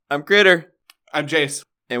I'm Critter. I'm Jace.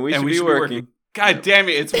 And we should be working. God damn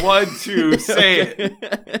it, it's 1, 2, say it.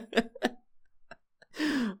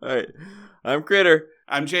 All right. I'm Critter.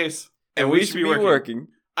 I'm Jace. And we should be working.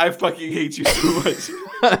 I fucking hate you so much.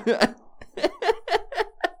 I'm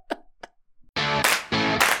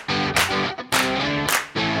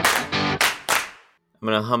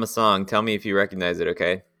going to hum a song. Tell me if you recognize it,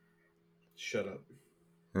 okay? Shut up.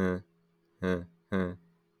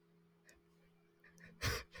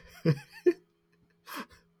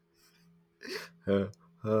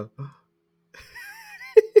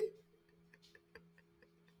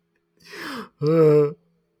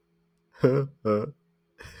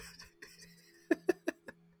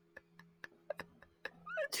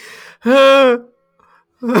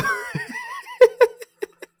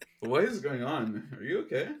 What is going on? Are you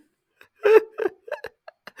okay?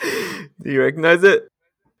 Do you recognize it?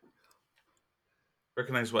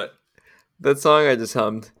 Recognize what? That song I just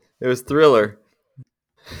hummed. It was Thriller.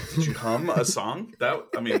 Did you hum a song? I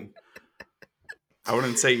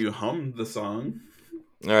wouldn't say you hummed the song.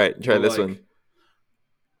 All right, try this one.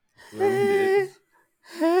 Dude,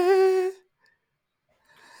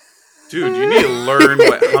 you need to learn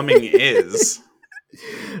what humming is.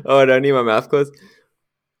 Oh, do I need my mouth closed?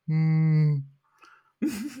 You're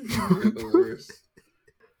the worst.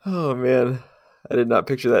 Oh, man. I did not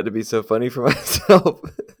picture that to be so funny for myself.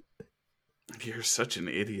 You're such an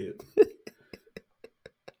idiot.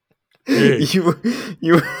 Hey, you.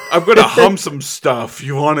 I'm going to hum some stuff.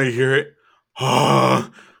 You want to hear it?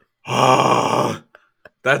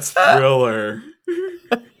 That's Thriller.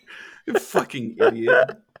 You fucking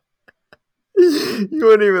idiot. You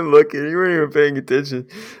weren't even looking. You weren't even paying attention.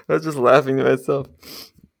 I was just laughing to myself.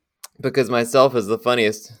 Because myself is the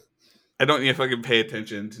funniest. I don't need to fucking pay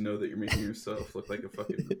attention to know that you're making yourself look like a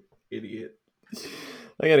fucking idiot.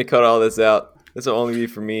 I gotta cut all this out. This will only be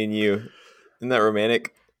for me and you. Isn't that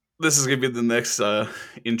romantic? This is gonna be the next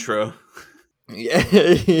intro. Yeah.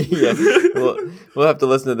 Yeah. We'll have to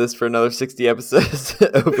listen to this for another 60 episodes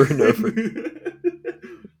over and over.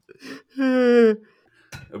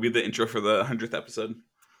 It'll be the intro for the 100th episode.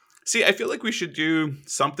 See, I feel like we should do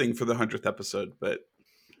something for the 100th episode, but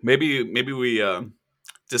maybe we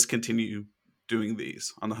discontinue doing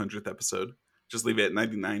these on the 100th episode. Just leave it at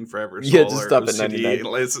 99 forever. So yeah, just stop at 99.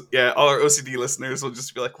 All our OCD listeners will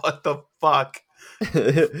just be like, what the fuck?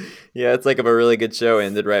 Yeah, it's like if a really good show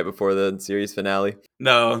ended right before the series finale.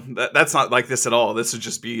 No, that's not like this at all. This would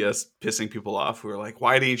just be us pissing people off who are like,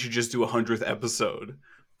 why didn't you just do a 100th episode?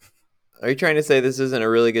 Are you trying to say this isn't a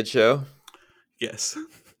really good show? Yes.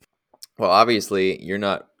 Well, obviously, you're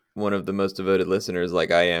not one of the most devoted listeners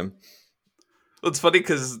like I am. Well, it's funny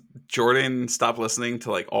because Jordan stopped listening to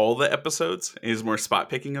like all the episodes. And he's more spot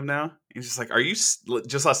picking them now. He's just like,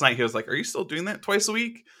 just last night he was like, are you still doing that twice a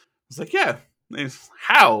week? I was like, yeah.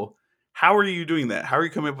 How are you doing that? How are you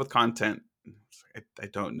coming up with content? I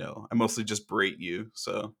don't know. I mostly just berate you.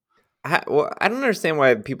 So I don't understand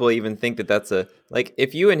why people even think that that's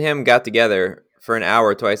if you and him got together for an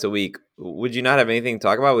hour twice a week, would you not have anything to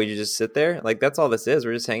talk about? Would you just sit there? Like, that's all this is.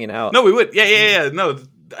 We're just hanging out. No, we would. Yeah. No,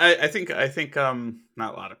 I think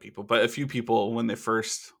not a lot of people, but a few people when they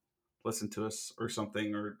first listened to us or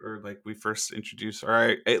something, or like we first introduced,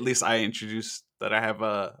 or at least I introduced that I have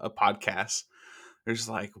a podcast. They're just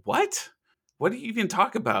like, what? What do you even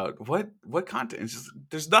talk about? What content? It's just,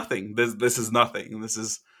 there's nothing. This is nothing.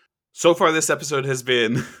 So far this episode has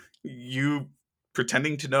been you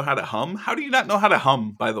pretending to know how to hum. How do you not know how to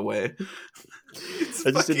hum, by the way?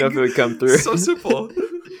 I just didn't know if it would come through. So simple.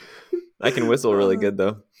 I can whistle really good,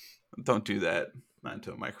 though. Don't do that. Not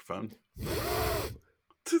into a microphone.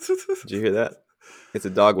 Did you hear that? It's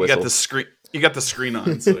a dog whistle. You got the screen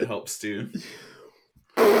on, so it helps too.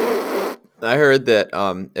 I heard that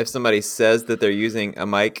if somebody says that they're using a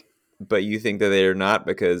mic, but you think that they're not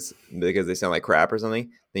because they sound like crap or something,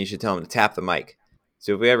 then you should tell them to tap the mic.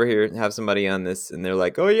 So if we ever have somebody on this and they're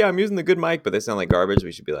like, oh yeah, I'm using the good mic, but they sound like garbage,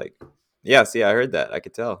 we should be like, yeah, see, I heard that. I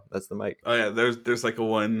could tell. That's the mic. Oh yeah, there's like a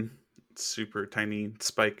one super tiny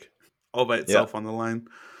spike all by itself on the line.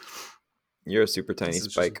 You're a super tiny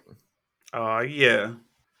spike. Yeah.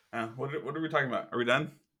 What are we talking about? Are we done?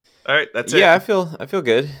 All right, that's it. Yeah, I feel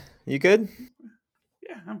good. You good?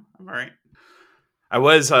 Yeah, I'm all right. I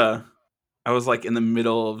was like in the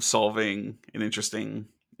middle of solving an interesting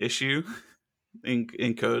issue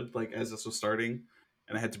in code, like as this was starting,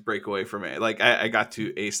 and I had to break away from it. Like I got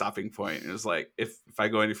to a stopping point, and it was like, if I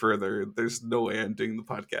go any further, there's no way I'm doing the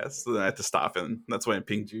podcast. So then I had to stop, and that's why I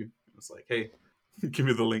pinged you. It was like, hey, give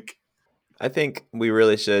me the link. I think we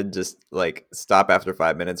really should just like stop after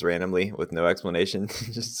 5 minutes randomly with no explanation.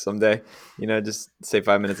 Just someday, just say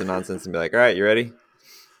 5 minutes of nonsense and be like, "All right, you ready?"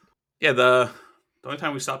 Yeah, the only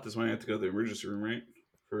time we stopped is when I had to go to the emergency room, right?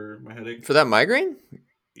 For my headache. For that migraine?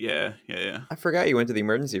 Yeah. I forgot you went to the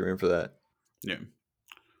emergency room for that. Yeah.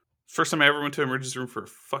 First time I ever went to an emergency room for a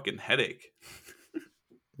fucking headache.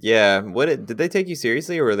 Yeah. Did they take you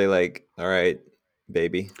seriously, or were they like, "All right,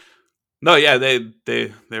 baby"? No, yeah,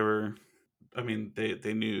 they were. I mean,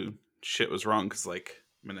 they knew shit was wrong because like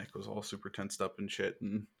my neck was all super tensed up and shit,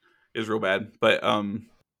 and it was real bad. But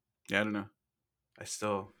yeah, I don't know. I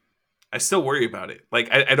still worry about it. Like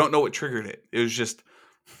I don't know what triggered it. It was just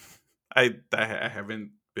I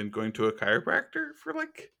haven't been going to a chiropractor for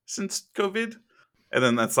like since COVID, and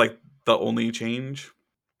then that's like the only change.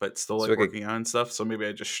 But still So like like, working out and stuff. So maybe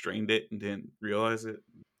I just strained it and didn't realize it.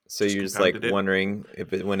 so Just you're just like compounded it. wondering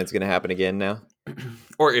when it's gonna happen again now.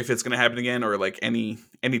 Or if it's gonna happen again, or like any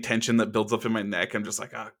tension that builds up in my neck, I'm just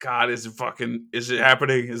like, oh god, is it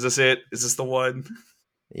happening? Is this it? Is this the one?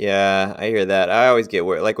 Yeah, I hear that. I always get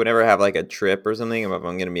worried. Like whenever I have like a trip or something, if I'm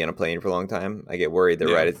going to be on a plane for a long time, I get worried that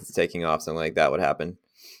Yeah, right as it's taking off, something like that would happen.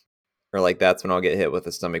 Or like that's when I'll get hit with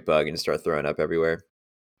a stomach bug and just start throwing up everywhere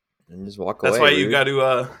and just walk that's away. why you Rude. got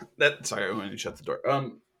to that. Sorry, I want to shut the door.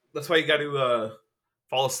 That's why you got to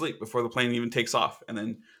fall asleep before the plane even takes off, and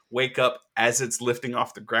then wake up as it's lifting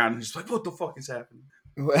off the ground, and just like, what the fuck is happening?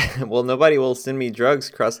 Well, nobody will send me drugs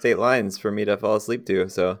cross state lines for me to fall asleep to,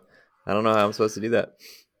 so I don't know how I'm supposed to do that.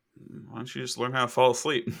 Why don't you just learn how to fall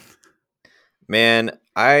asleep? Man,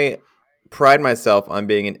 I pride myself on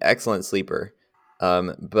being an excellent sleeper,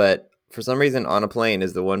 but for some reason, on a plane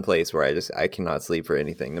is the one place where I cannot sleep for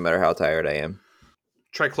anything, no matter how tired I am.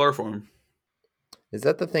 Try chloroform. Is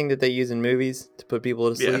that the thing that they use in movies to put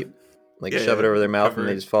people to Yeah, sleep? Like yeah, shove it over their mouth and cover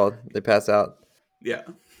they it. just fall, they pass out. Yeah,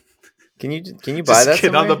 Can you buy just that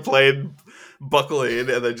get on the somewhere? plane, buckle in,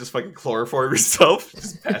 and then just fucking chloroform yourself.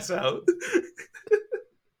 Just pass out.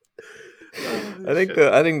 I think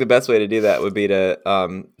the best way to do that would be to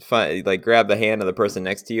find like grab the hand of the person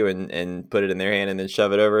next to you and put it in their hand and then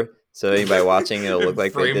shove it over. So anybody watching, it'll look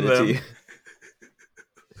like they Frame did it to them.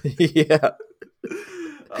 you. Yeah.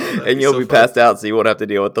 Oh, that'd And be you'll so be fun. passed out, so you won't have to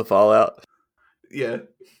deal with the fallout. Yeah,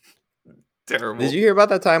 terrible. Did you hear about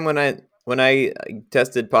that time when I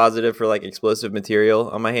tested positive for like explosive material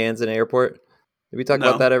on my hands in an airport? Did we talk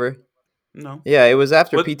about No, that ever? no. Yeah, it was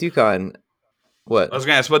after What P2Con. I What? was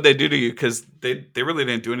gonna ask, what they do to you? Because they really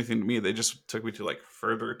didn't do anything to me. They just took me to like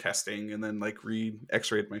further testing and then like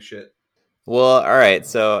X-rayed my shit. Well, all right.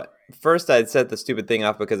 So first, I'd set the stupid thing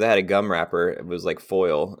off because I had a gum wrapper. It was like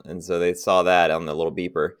foil, and so they saw that on the little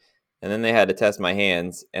beeper. And then they had to test my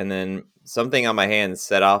hands, and then something on my hands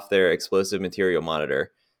set off their explosive material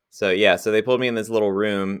monitor. So yeah, so they pulled me in this little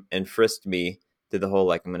room and frisked me. Did the whole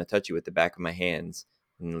like I'm going to touch you with the back of my hands,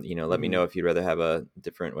 and let me know Mm-hmm. if you'd rather have a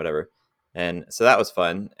different whatever. And so that was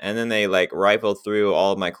fun. And then they like rifled through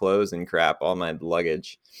all of my clothes and crap, all my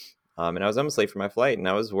luggage. And I was almost late for my flight, and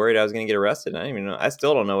I was worried I was going to get arrested. I didn't even know. I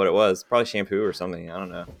still don't know what it was. Probably shampoo or something. I don't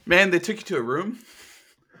know. Man, they took you to a room.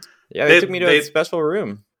 Yeah, they They took me to a they special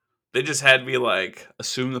room. they just had me like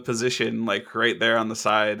assume the position like right there on the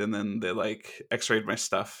side, and then they like X-rayed my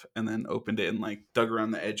stuff and then opened it and like dug around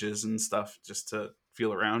the edges and stuff just to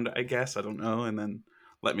feel around. I guess I don't know, and then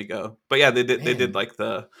let me go. But yeah, they did Man. like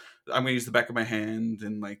the I'm gonna use the back of my hand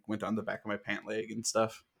and like went on the back of my pant leg and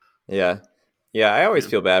stuff. Yeah. Yeah, I always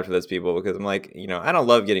Yeah. feel bad for those people because I'm like, I don't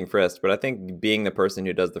love getting frisked, but I think being the person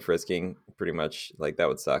who does the frisking pretty much like that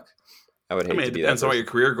would suck. I would I hate mean, to it be that depends on what your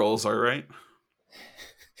person. career goals are, right?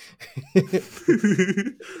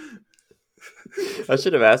 I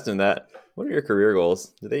should have asked him that. What are your career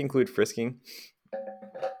goals? Do they include frisking?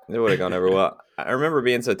 It would have gone over well. I remember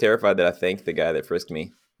being so terrified that I thanked the guy that frisked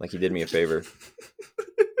me, like he did me a favor.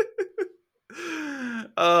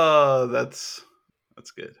 Oh, that's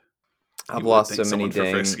good. I've You would lost so thank many someone for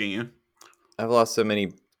dang. frisking you. I've lost so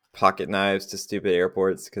many pocket knives to stupid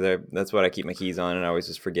airports because that's what I keep my keys on, and I always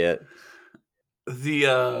just forget.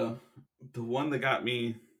 The one that got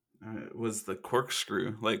me was the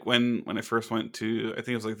corkscrew. Like when I first went to, I think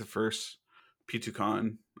it was like the first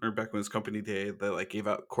P2Con or back when it was company day, they like gave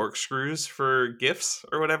out corkscrews for gifts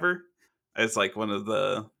or whatever. It's like one of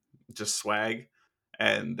the just swag,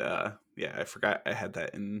 and yeah, I forgot I had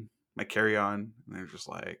that in my carry on, and they're just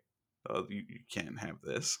like, "Oh, you can't have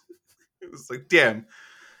this." It was like, damn.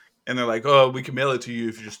 And they're like, "Oh, we can mail it to you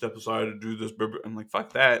if you just step aside and do this." I'm like,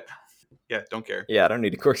 "Fuck that." Yeah, don't care. Yeah, I don't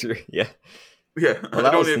need a corkscrew. Yeah. Yeah, Well,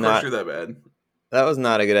 I don't need a corkscrew that bad. that was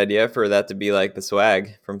not a good idea for that to be like the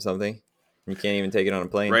swag from something. You can't even take it on a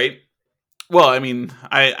plane. Right? Well, I mean,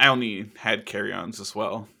 I only had carry-ons as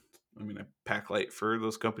well. I mean, I pack light for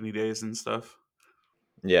those company days and stuff.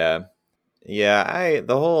 Yeah. Yeah, I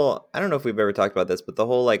don't know if we've ever talked about this, but the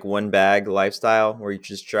whole like one bag lifestyle where you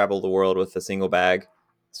just travel the world with a single bag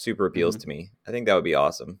super appeals Hmm. to me. I think that would be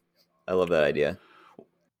awesome. I love that idea.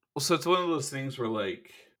 Well, so it's one of those things where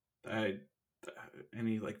like I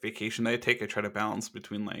any like vacation that I take, I try to balance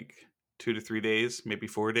between like 2 to 3 days, maybe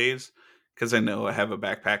 4 days, because I know I have a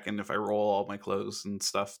backpack, and if I roll all my clothes and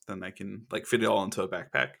stuff, then I can like fit it all into a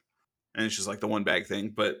backpack, and it's just like the one bag thing.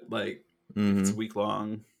 But like if it's a Hmm. week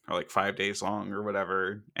long or like 5 days long or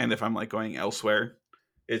whatever, and if I'm like going elsewhere,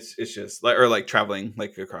 it's just like or like traveling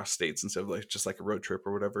like across states instead of like just like a road trip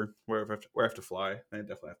or whatever, where I have to fly, I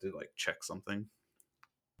definitely have to like check something.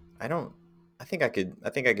 I don't. I think I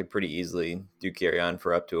could pretty easily do carry on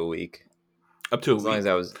for up to a week Up to a as long as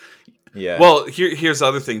week. I was. Yeah. Well, here's the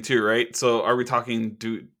other thing too, right? So are we talking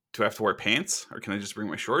do I have to wear pants or can I just bring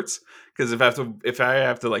my shorts? Because if I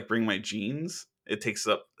have to like bring my jeans, it takes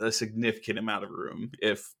up a significant amount of room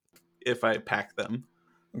if I pack them.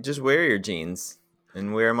 Just wear your jeans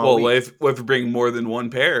and wear them all Well, week. what if we bring more than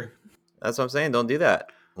one pair? That's what I'm saying. Don't do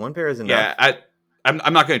that. One pair is Yeah, enough.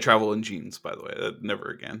 I'm not going to travel in jeans, by the way.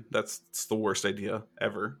 Never again. It's the worst idea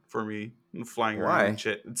ever for me. Flying around and Why?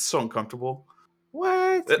 shit. It's so uncomfortable.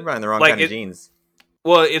 What? It, You're buying the wrong like kind of it. jeans.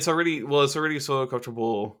 It's already so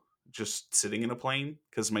comfortable just sitting in a plane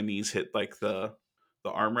because my knees hit like the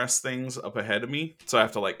armrest things up ahead of me, so I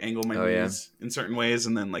have to like angle my Oh yeah. knees in certain ways,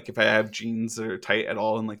 and then like if I have jeans that are tight at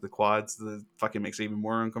all in like the quads, the fucking makes it even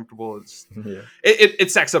more uncomfortable. Yeah.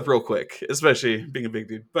 It stacks up real quick, especially being a big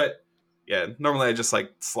dude. But yeah, normally I just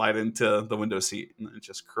like slide into the window seat and then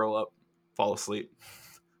just curl up, fall asleep.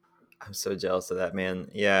 I'm so jealous of that, man.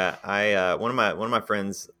 Yeah, I one of my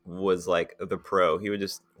friends was like the pro. He would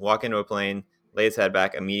just walk into a plane, lay his head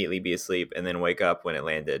back, immediately be asleep, and then wake up when it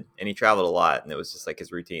landed. And he traveled a lot, and it was just like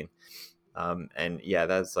his routine. And yeah,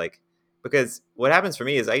 that's like because what happens for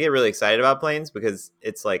me is I get really excited about planes because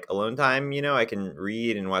it's like alone time. You know, I can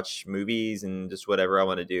read and watch movies and just whatever I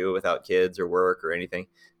want to do without kids or work or anything.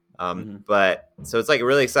 Hmm. But so it's like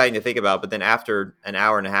really exciting to think about. But then after an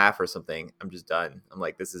hour and a half or something, I'm just done. I'm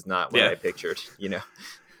like, this is not what Yeah, I pictured. You know,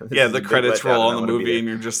 this yeah. is The a big credits roll letdown, and on I the want to be movie, there. and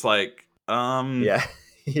you're just like, Yeah,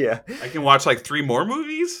 yeah, I can watch like three more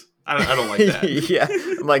movies. I don't like that. yeah.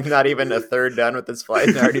 I'm like not even a third done with this flight,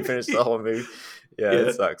 and I already finished the whole movie. Yeah, it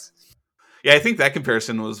Yeah, sucks. yeah. I think that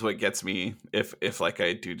comparison was what gets me if like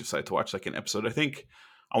I do decide to watch like an episode. I think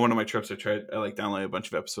on one of my trips, I like downloaded a bunch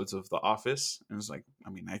of episodes of The Office, and it's like, I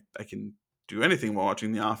mean, I can do anything while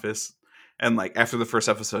watching The Office, and like after the first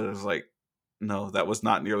episode, I was like, no, that was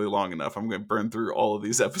not nearly long enough. I'm going to burn through all of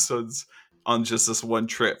these episodes on just this one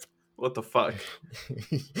trip. What the fuck?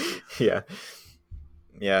 Yeah,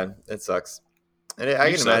 yeah, it sucks. And I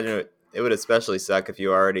You can imagine suck. it would especially suck if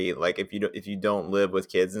you already like if you don't live with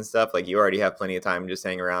kids and stuff. Like you already have plenty of time to just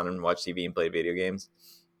hang around and watch TV and play video games,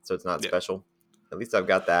 so it's not Yeah, special. At least I've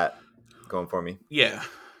got that going for me. yeah,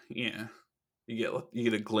 yeah. You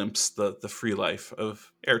get a glimpse the free life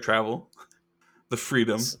of air travel, the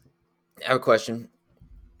freedom. I have a question.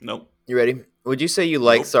 Nope, You ready? Would you say you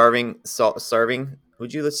like nope. serving?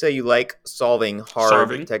 Would you say you like solving hard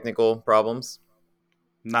Starving, technical problems?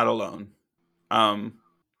 not alone. Um,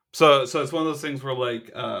 so it's one of those things where like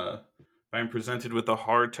if I'm presented with a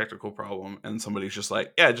hard technical problem and somebody's just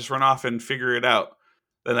like, yeah, just run off and figure it out,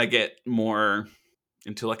 then I get more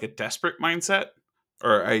into like a desperate mindset,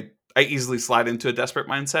 or I easily slide into a desperate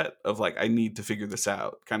mindset of like I need to figure this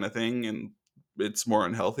out kind of thing, and it's more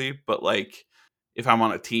unhealthy. But like if I'm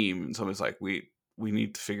on a team and somebody's like, we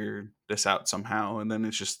need to figure this out somehow, and then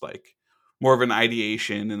it's just like more of an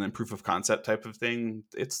ideation and then proof of concept type of thing.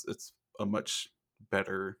 It's a much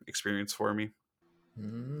better experience for me.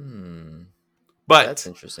 Hmm, that's But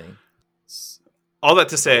interesting. S- all that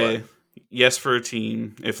to What? say, yes, for a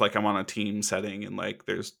team, if like I'm on a team setting and like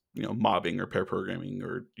there's mobbing or pair programming,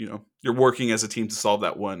 or you're working as a team to solve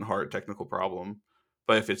that one hard technical problem.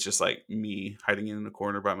 But if it's just like me hiding in a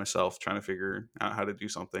corner by myself trying to figure out how to do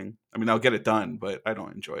something, I mean, I'll get it done, but I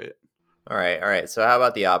don't enjoy it. All right, all right. So how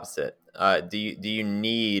about the opposite? Do you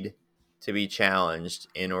need to be challenged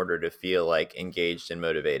in order to feel like engaged and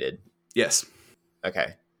motivated? Yes.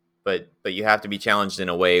 Okay, but you have to be challenged in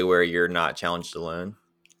a way where you're not challenged alone.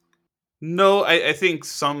 No, I think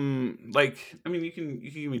some like I mean you can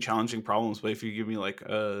give me challenging problems, but if you give me like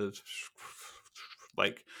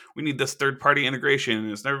we need this third party integration,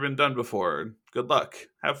 it's never been done before. Good luck,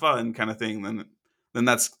 have fun, kind of thing. Then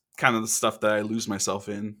that's kind of the stuff that I lose myself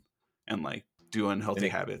in, and like do In unhealthy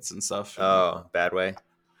a habits and stuff. And oh bad way.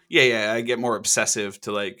 yeah, I get more obsessive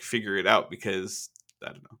to like figure it out because I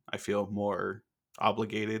don't know. I feel more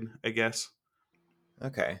obligated, I guess.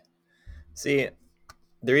 Okay. See,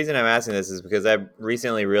 the reason I'm asking this is because I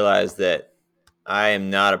recently realized that I am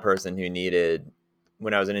not a person who needed,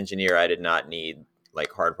 when I was an engineer, I did not need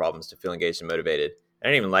like hard problems to feel engaged and motivated. I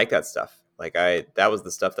didn't even like that stuff. That was the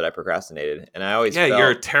stuff that I procrastinated. And I always Yeah, you're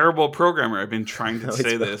a felt, terrible programmer. I've been trying I to always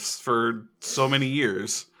say felt, this for so many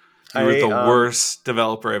years. You were I, the worst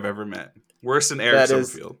developer I've ever met. Worse than Eric that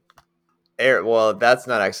is, Summerfield. Eric, well, that's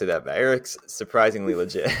not actually that bad. Eric's surprisingly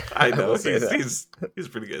legit. I I know will say he's that. he's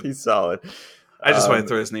pretty good. He's solid. I just want to Um,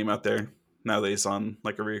 throw his name out there now that he's on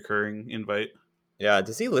like a recurring invite. yeah.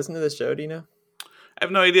 Does he listen to this show? Do you know? I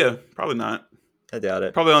have no idea. Probably not. I doubt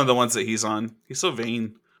it. Probably only the ones that he's on. He's so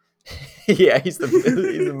vain. Yeah, he's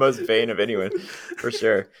the most vain of anyone, for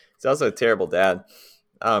sure. He's also a terrible dad.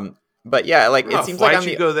 But yeah, like it Rough. seems like Why'd I'm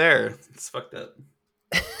you the. go there? It's fucked up.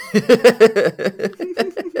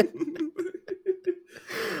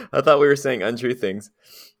 I thought we were saying untrue things.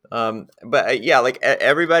 But yeah, like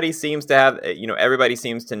everybody seems to have, everybody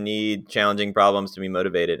seems to need challenging problems to be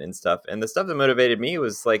motivated and stuff. And the stuff that motivated me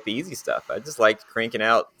was like the easy stuff. I just liked cranking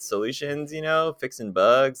out solutions, fixing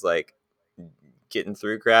bugs, like getting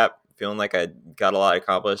through crap, feeling like I got a lot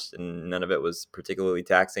accomplished and none of it was particularly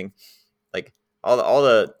taxing. Like all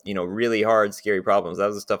the really hard, scary problems, that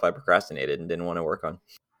was the stuff I procrastinated and didn't want to work on.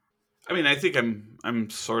 I mean, I think I'm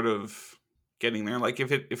sort of getting there. Like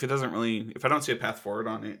if it doesn't really, if I don't see a path forward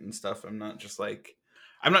on it and stuff, I'm not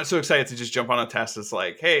so excited to just jump on a test that's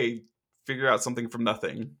like, hey, figure out something from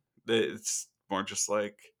nothing. It's more just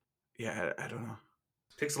like, yeah, I don't know.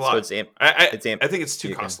 It takes a lot. So it's I think it's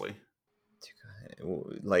too costly.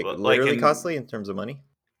 Like Like literally costly in terms of money.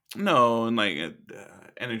 No, and like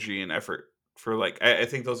energy and effort for like I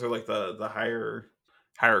think those are like the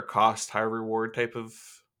higher cost, higher reward type of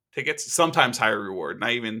tickets. Sometimes higher reward,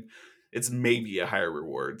 not even it's maybe a higher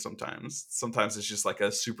reward sometimes. Sometimes it's just like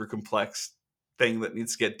a super complex thing that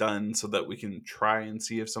needs to get done so that we can try and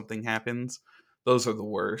see if something happens. Those are the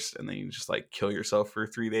worst, and then you just like kill yourself for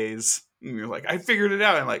 3 days, and you're like, I figured it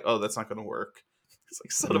out, and like, oh, that's not gonna work. It's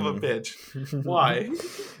like, son of a bitch. Why?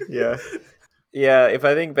 Yeah. Yeah, if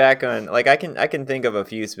I think back on, like, I can think of a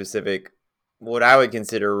few specific, what I would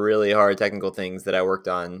consider really hard technical things that I worked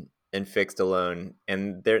on and fixed alone,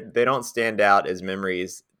 and they don't stand out as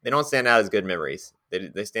memories. They don't stand out as good memories.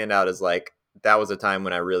 They stand out as like that was a time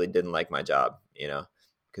when I really didn't like my job,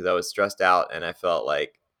 because I was stressed out and I felt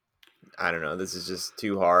like, I don't know, this is just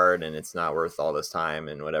too hard and it's not worth all this time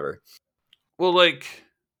and whatever. Well, like,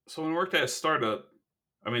 so when I worked at a startup,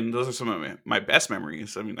 I mean, those are some of my best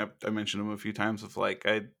memories. I mean, I mentioned them a few times of like,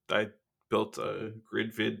 I built a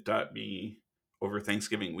gridvid.me over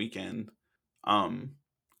Thanksgiving weekend.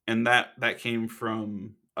 And that came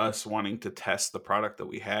from us wanting to test the product that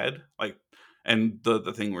we had. Like, and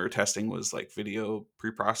the thing we were testing was like video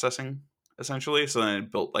pre-processing essentially. So then I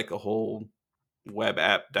built like a whole web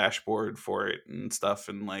app dashboard for it and stuff,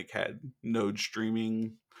 and like had node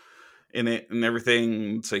streaming in it and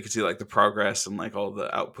everything, so you could see like the progress and like all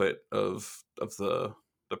the output of the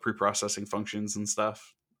pre-processing functions and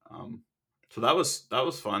stuff. So that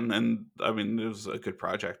was fun, and I mean it was a good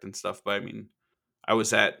project and stuff. But I mean, I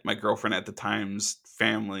was at my girlfriend at the time's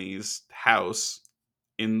family's house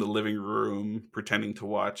in the living room pretending to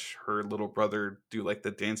watch her little brother do like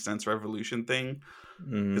the Dance Dance Revolution thing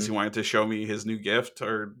because he wanted to show me his new gift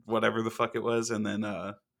or whatever the fuck it was. And then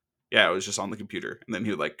yeah, it was just on the computer, and then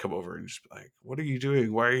he would like come over and just be like, "What are you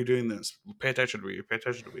doing? Why are you doing this? Pay attention to me. Pay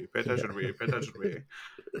attention to me. Pay attention to me. Pay attention to me."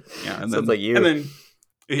 Yeah, and Sounds then like you. and then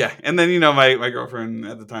yeah, and then my girlfriend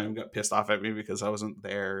at the time got pissed off at me because I wasn't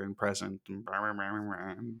there and present and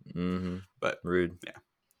but Rude.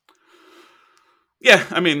 yeah,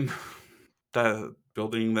 I mean, the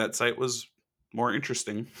building that site was more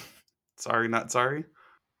interesting. Sorry, not sorry.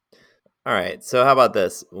 All right. So how about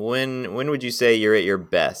this? When would you say you're at your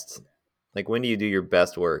best? Like when do you do your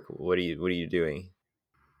best work? What are you doing?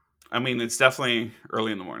 I mean, it's definitely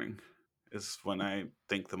early in the morning is when I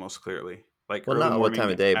think the most clearly. Like Well, early not what time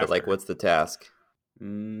morning of day, but like after. what's the task?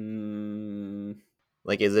 Mm,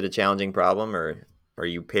 Like is it a challenging problem or are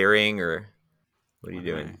you pairing or what are you when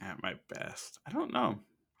am doing? I at my best? I don't know.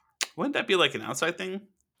 Wouldn't that be like an outside thing?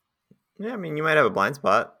 Yeah, I mean, you might have a blind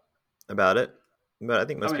spot about it, but I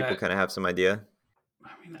think I most mean, people kind of have some idea.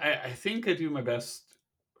 I think I do my best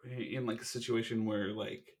in like a situation where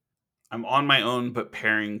like I'm on my own, but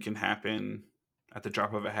pairing can happen at the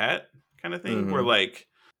drop of a hat, kind of thing. Where Mm-hmm. like,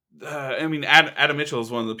 I mean, Adam Mitchell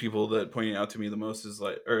is one of the people that pointed out to me the most is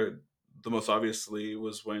like, or the most obviously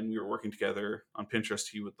was when we were working together on Pinterest.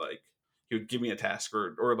 he would give me a task,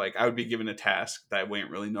 or like I would be given a task that I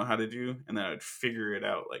wouldn't really know how to do, and then I would figure it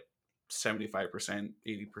out like 75%,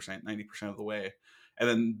 80%, 90% of the way, and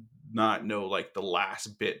then not know like the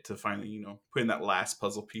last bit to finally, put in that last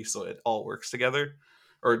puzzle piece so it all works together,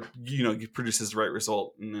 or produces the right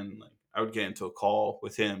result. And then like I would get into a call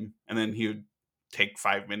with him, and then he would take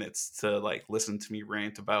 5 minutes to like listen to me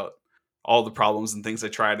rant about all the problems and things I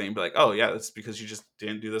tried, and be like, "Oh yeah, that's because you just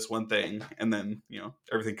didn't do this one thing," and then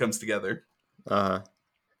everything comes together. Uh-huh.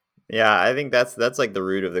 Yeah, I think that's like the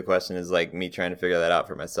root of the question, is like me trying to figure that out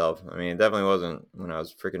for myself. I mean, it definitely wasn't when I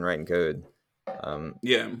was freaking writing code.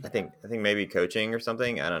 Yeah, I think maybe coaching or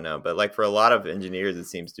something. I don't know, but like for a lot of engineers, it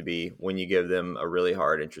seems to be when you give them a really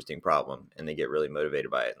hard, interesting problem, and they get really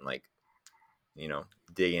motivated by it, and like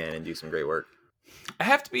dig in and do some great work. I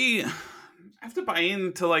have to buy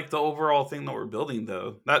into like the overall thing that we're building,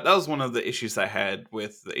 though. That was one of the issues I had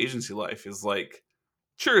with the agency life. Is like,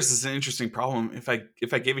 sure, this is an interesting problem. If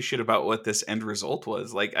I gave a shit about what this end result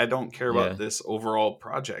was, like I don't care about Yeah. this overall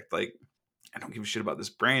project. Like I don't give a shit about this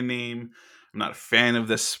brand name. I'm not a fan of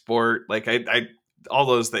this sport. Like I all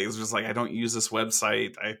those things. Just like I don't use this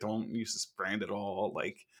website. I don't use this brand at all.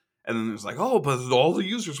 Like, and then there's like, oh, but all the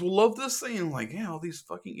users will love this thing. And I'm like, yeah, all these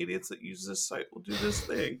fucking idiots that use this site will do this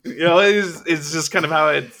thing. It's just kind of how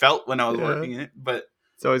it felt when I was Yeah. working it. But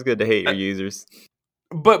It's always good to hate your uh, users.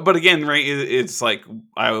 but again, right? It's like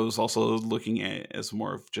I was also looking at it as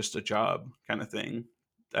more of just a job kind of thing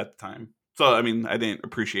at the time. So I mean, I didn't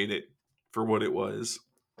appreciate it for what it was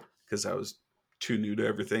because I was too new to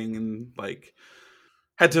everything, and like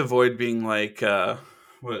had to avoid being like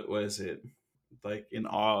what was it, like in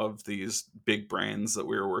awe of these big brands that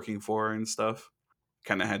we were working for and stuff.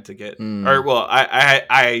 Kind of had to get, or Mm. well,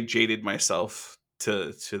 I jaded myself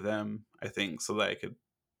to them, I think, so that I could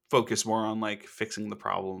focus more on like fixing the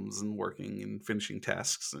problems and working and finishing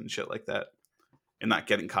tasks and shit like that, and not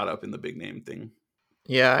getting caught up in the big name thing.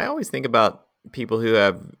 Yeah, I always think about people who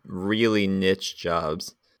have really niche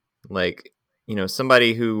jobs, like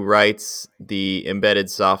somebody who writes the embedded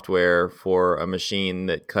software for a machine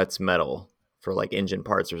that cuts metal for like engine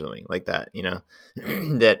parts or something like that.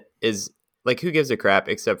 That is like, who gives a crap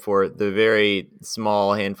except for the very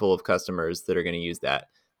small handful of customers that are going to use that.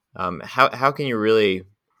 How can you really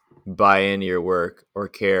buy into your work or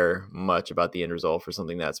care much about the end result for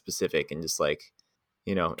something that specific and just like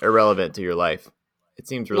irrelevant to your life? It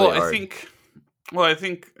seems Well, really hard. I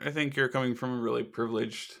think you're coming from a really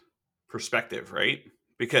privileged perspective, right?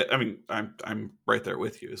 Because I mean, I'm right there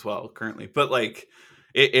with you as well currently, but like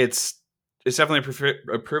it's definitely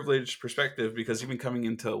a privileged perspective, because even coming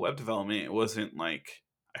into web development, it wasn't like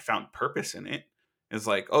I found purpose in it. It's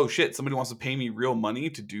like, oh shit, somebody wants to pay me real money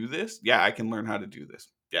to do this. Yeah, I can learn how to do this.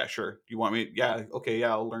 Yeah, sure. You want me? Yeah, okay.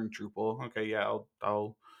 Yeah, I'll learn Drupal. Okay, yeah,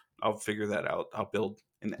 I'll figure that out. I'll build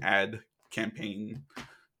an ad campaign Hmm.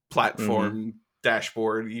 platform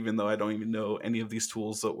dashboard, even though I don't even know any of these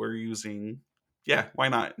tools that we're using. Yeah, why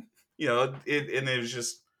not? And it was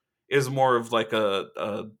just, it was more of like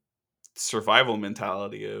a survival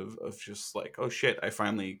mentality of just like, oh shit, I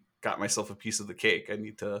finally got myself a piece of the cake. I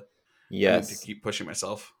need to Yes, keep pushing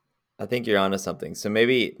myself. I think you're onto something. So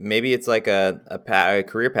maybe it's like a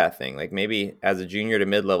career path thing. Like maybe as a junior to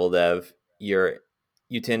mid level dev,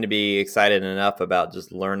 you tend to be excited enough about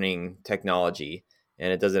just learning technology,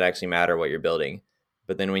 and it doesn't actually matter what you're building.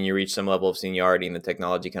 But then when you reach some level of seniority and the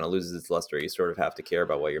technology kind of loses its luster, you sort of have to care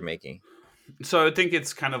about what you're making. So I think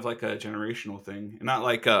it's kind of like a generational thing, not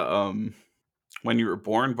like a when you were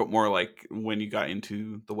born, but more like when you got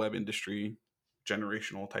into the web industry,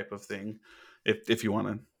 generational type of thing. If you want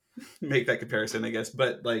to make that comparison, I guess.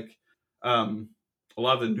 But like, um, a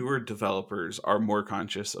lot of the newer developers are more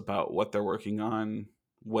conscious about what they're working on,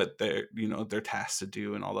 what they're tasked to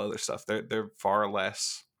do, and all the other stuff. They're far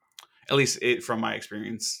less, at least from my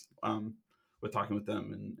experience, with talking with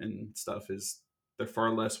them and stuff, is they're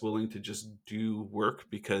far less willing to just do work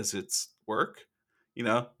because it's work.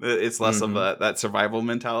 It's less of Hmm. that survival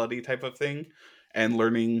mentality type of thing, and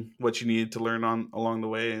learning what you need to learn on along the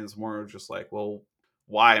way is more of just like, well,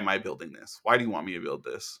 why am I building this? Why do you want me to build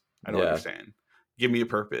this? I don't Yeah. understand. Give me a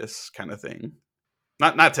purpose, kind of thing.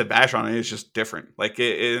 Not to bash on it. It's just different. Like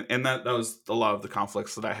and that was a lot of the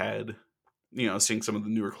conflicts that I had, seeing some of the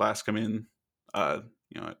newer class come in, at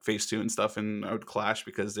phase two and stuff, and I would clash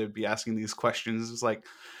because they'd be asking these questions. It's like,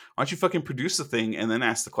 why don't you fucking produce the thing and then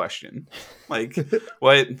ask the question? Like,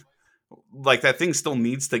 what? Like that thing still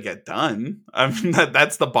needs to get done. I mean,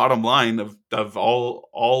 that's the bottom line of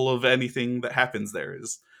all of anything that happens.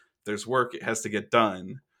 There's work. It has to get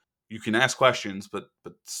done. You can ask questions, but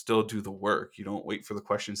still do the work. You don't wait for the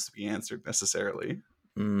questions to be answered necessarily.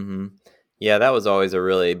 Hmm. Yeah, that was always a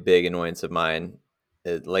really big annoyance of mine.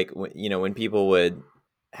 When people would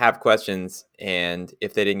have questions, and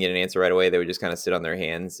if they didn't get an answer right away, they would just kind of sit on their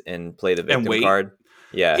hands and play the And victim wait. card.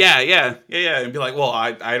 Yeah. Yeah, and be like, well,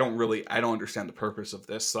 I don't understand the purpose of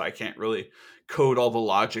this, so I can't really code all the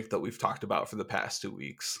logic that we've talked about for the past 2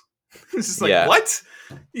 weeks. It's just like, Yeah. what?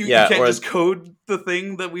 You Yeah. can't Or just code the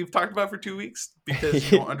thing that we've talked about for 2 weeks because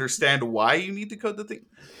you don't understand why you need to code the thing?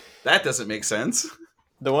 That doesn't make sense.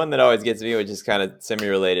 the one that always gets me, which is kind of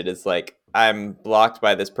semi-related, is like I'm blocked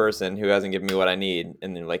by this person who hasn't given me what I need,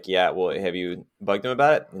 and they're like, "Yeah, well, have you bugged them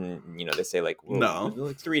about it?" And they say like, "Well, No.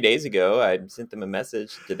 like 3 days ago, I sent them a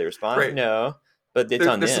message. Did they respond? Right. No, but it's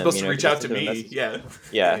on They're them, supposed to reach because I out to sent them a me. message." Yeah.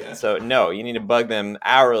 Yeah, Yeah. so no, you need to bug them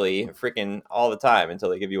hourly, freaking all the time until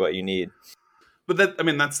they give you what you need. But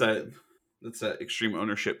that's that extreme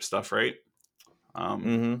ownership stuff, right? Um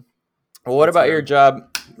Mm-hmm. Well, what that's about your where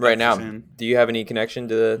job right that's now? insane. Do you have any connection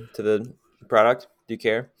to the product? Do you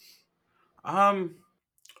care? Um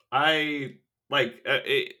I like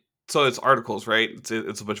so it's articles, right?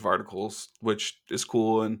 It's a bunch of articles, which is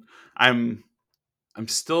cool, and I'm I'm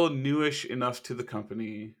still newish enough to the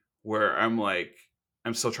company where I'm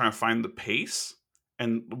still trying to find the pace,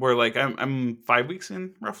 and where like I'm 5 weeks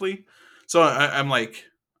in roughly, so I'm like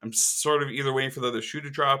I'm sort of either waiting for the other shoe to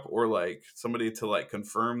drop or like somebody to like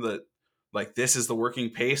confirm that like this is the working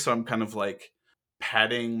pace. So I'm kind of like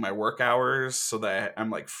padding my work hours so that I'm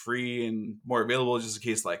like free and more available just in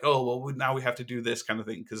case like, oh well, now we have to do this kind of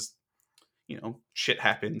thing because shit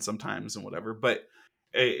happens sometimes and whatever. But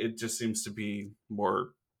it just seems to be more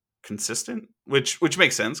consistent, which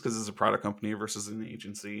makes sense because it's a product company versus an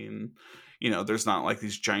agency, and there's not like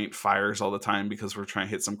these giant fires all the time because we're trying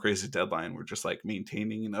to hit some crazy deadline. We're just like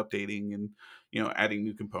maintaining and updating and adding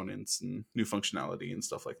new components and new functionality and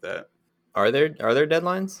stuff like that. Are there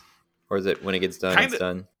deadlines, or is it when it gets done, Kind it's of.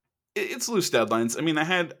 done? It's loose deadlines. I mean, I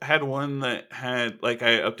had one that had like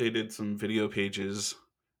I updated some video pages,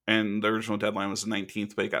 and the original deadline was the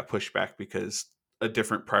 19th, but it got pushed back because a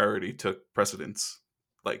different priority took precedence,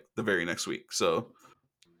 like the very next week. So,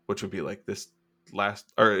 which would be like this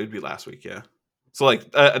last, or it'd be last week, yeah. So like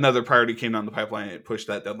another priority came down the pipeline, and it pushed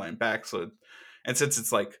that deadline back. So, and since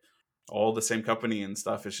it's like all the same company and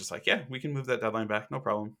stuff, it's just like, yeah, we can move that deadline back, no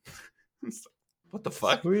problem. It's like, what the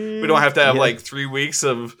fuck? We don't Sweet. have to have Yeah. like 3 weeks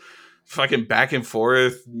of fucking back and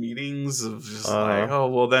forth meetings of just like, Uh-huh. oh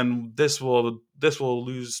well, then this will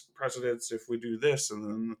lose precedence if we do this, and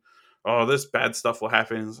then oh this bad stuff will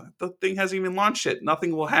happen. It's like, the thing hasn't even launched yet.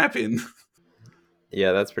 Nothing will happen.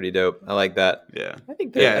 Yeah, that's pretty dope. I like that. Yeah, I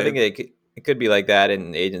think it could be like that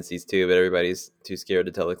in agencies too, but everybody's too scared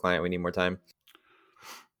to tell the client we need more time.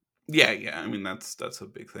 yeah. I mean that's a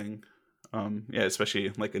big thing. Yeah, especially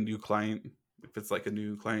like a new client. If it's like a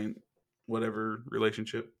new client, whatever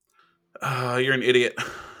relationship. You're an idiot.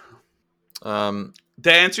 Um,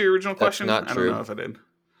 Did I answer your original that's question? not I don't know true. if I did.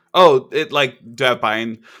 Oh, it like do I have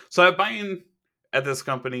buy-in? So I have buy-in at this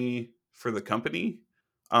company for the company.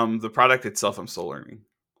 The product itself, I'm still learning.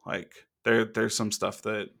 Like there's some stuff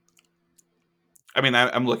that I mean,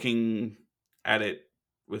 I'm looking at it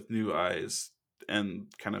with new eyes and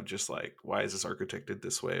kind of just like, why is this architected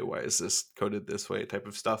this way? Why is this coded this way? Type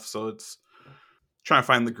of stuff. So it's trying to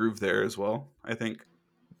find the groove there as well. I think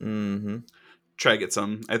Mm-hmm. try to get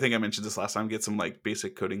some. I think I mentioned this last time. Get some like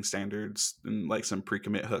basic coding standards and like some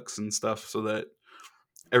pre-commit hooks and stuff, so that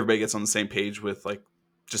everybody gets on the same page with like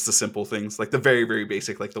just the simple things, like the very very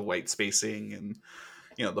basic, like the white spacing and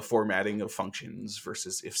the formatting of functions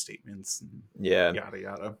versus if statements and Yeah. yada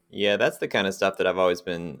yada. Yeah, that's the kind of stuff that I've always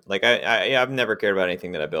been like. I've never cared about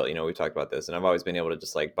anything that I built. We talked about this, and I've always been able to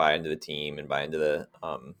just like buy into the team and buy into the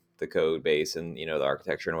code base and the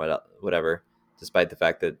architecture and whatever, despite the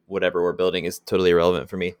fact that whatever we're building is totally irrelevant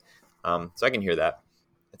for me. So I can hear that.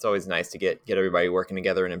 It's always nice to get everybody working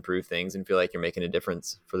together and improve things and feel like you're making a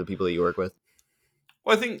difference for the people that you work with.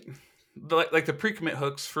 Well, I think like the pre-commit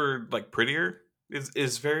hooks for like Prettier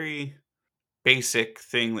is very basic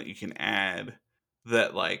thing that you can add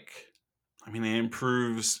that like I mean it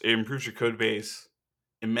improves your code base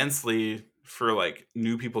immensely for like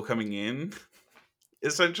new people coming in.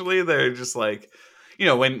 Essentially, they're just like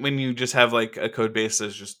when you just have like a code base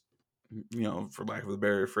that's just for lack of a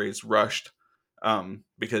better phrase rushed,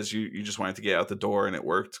 because you just wanted to get out the door and it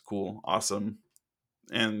worked cool, awesome,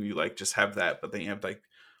 and you like just have that, but then you have like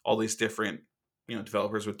all these different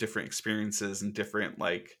developers with different experiences and different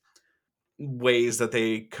like ways that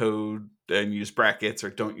they code and use brackets or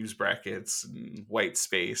don't use brackets and white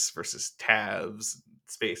space versus tabs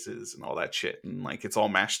spaces and all that shit, and like it's all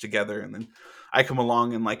mashed together, and then I come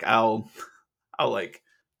along and like I'll like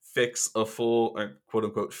fix a full, or quote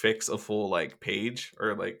unquote fix a full like page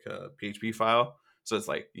or like a PHP file. So it's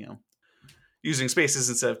like, using spaces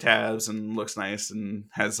instead of tabs, and looks nice and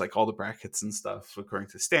has like all the brackets and stuff according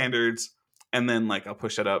to standards. And then like I'll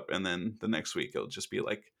push it up, and then the next week it'll just be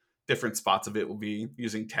like different spots of it will be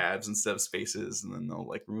using tabs instead of spaces, and then they'll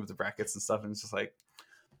like remove the brackets and stuff. And it's just like,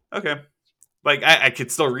 okay, like I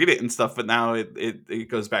could still read it and stuff, but now it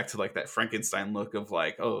goes back to like that Frankenstein look of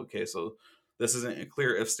like, oh, okay, so this isn't a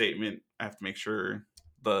clear if statement. I have to make sure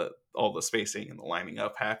all the spacing and the lining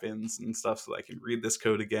up happens and stuff so that I can read this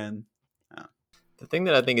code again. The thing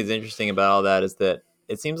that I think is interesting about all that is that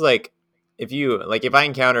it seems like if I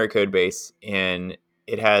encounter a code base and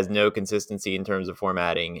it has no consistency in terms of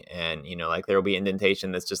formatting, and like there will be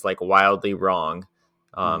indentation that's just like wildly wrong,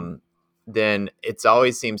 then it's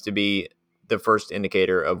always seems to be the first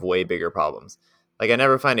indicator of way bigger problems. Like I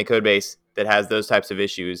never find a code base that has those types of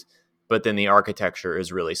issues, but then the architecture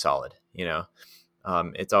is really solid.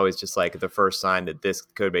 It's always just like the first sign that this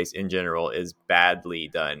code base in general is badly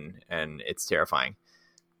done, and it's terrifying.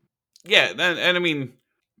 Yeah, and I mean,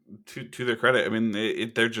 to their credit, I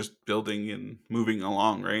mean, they're just building and moving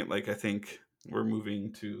along, right? Like I think we're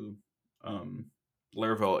moving to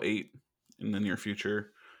Laravel 8 in the near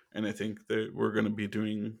future, and I think that we're going to be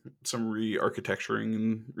doing some re-architecturing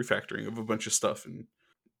and refactoring of a bunch of stuff and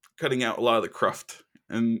cutting out a lot of the cruft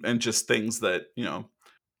and just things that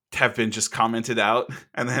have been just commented out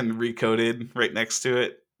and then recoded right next to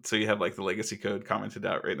it. So you have like the legacy code commented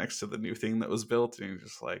out right next to the new thing that was built, and you're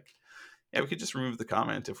just like, yeah, we could just remove the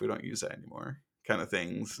comment if we don't use that anymore, kind of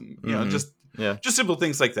things. And just simple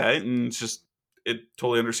things like that. And it's just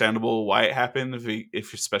totally understandable why it happened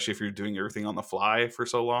if especially if you're doing everything on the fly for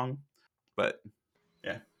so long. But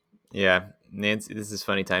yeah, Nancy, this is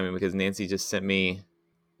funny timing because Nancy just sent me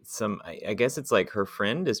I guess it's like her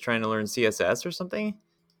friend is trying to learn CSS or something,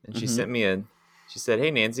 and she sent me she said,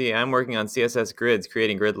 "Hey Nancy, I'm working on CSS grids,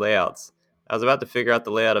 creating grid layouts. I was about to figure out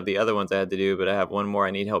the layout of the other ones I had to do, but I have one more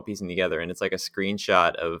I need help piecing together." And it's like a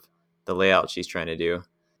screenshot of the layout she's trying to do.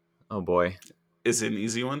 Oh boy. Is it an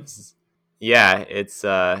easy one? Yeah, it's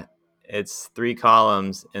 3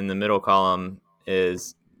 columns, and the middle column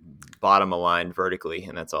is bottom aligned vertically,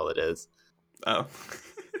 and that's all it is. Oh.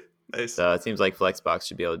 Nice. So it seems like Flexbox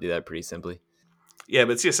should be able to do that pretty simply. Yeah,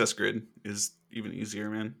 but CSS Grid is even easier,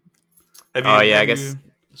 man. I guess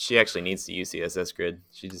she actually needs to use CSS Grid.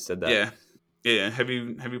 She just said that. Yeah. Have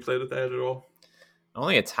you played with that at all?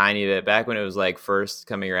 Only a tiny bit. Back when it was like first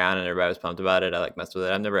coming around and everybody was pumped about it, I like messed with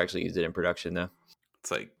it. I've never actually used it in production though.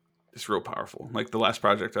 It's real powerful. Like the last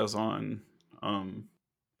project I was on,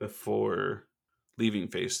 before leaving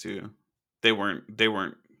Phase 2, they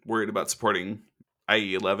weren't worried about supporting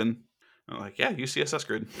IE 11. I'm like, yeah, use CSS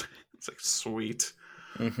Grid. It's like sweet.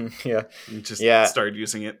 Yeah, and just started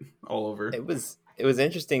using it all over. It was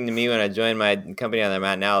interesting to me when I joined my company that I'm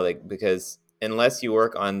at now, like because unless you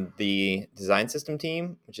work on the design system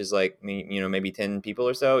team, which is like maybe 10 people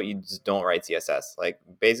or so, you just don't write CSS. Like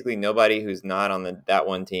basically nobody who's not on that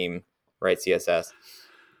one team writes CSS.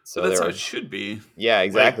 So but that's how it should be. Yeah,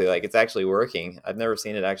 exactly. Like it's actually working. I've never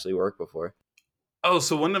seen it actually work before. Oh,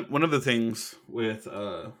 so one of the things with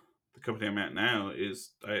the company I'm at now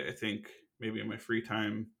is I think maybe in my free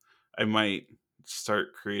time I might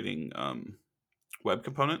start creating web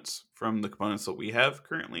components from the components that we have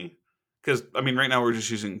currently. Because I mean, right now we're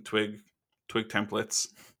just using Twig templates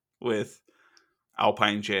with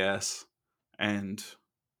Alpine JS, and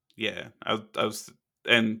I was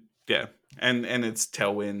and it's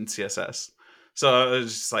Tailwind CSS. So I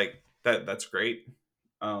was just like that's great,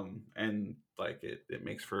 and like it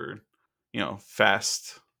makes for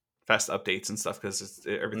fast updates and stuff because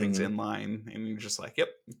everything's in line, and you're just like, yep,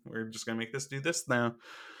 we're just gonna make this do this now.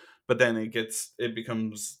 But then it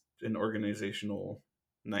becomes an organizational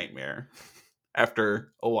nightmare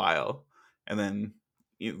after a while, and then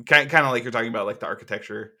kind of like you're talking about, like the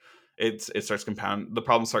architecture, it starts the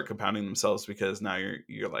problems start compounding themselves because now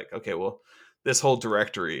you're like, okay, well, this whole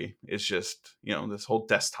directory is just this whole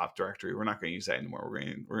desktop directory, we're not going to use that anymore.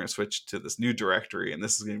 We're going to switch to this new directory, and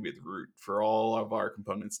this is going to be the root for all of our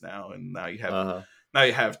components now. And now you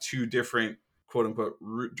have 2 different quote unquote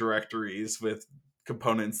root directories with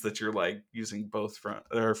components that you're like using both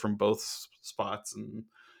from both spots, and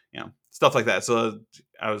stuff like that. So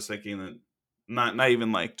I was thinking that not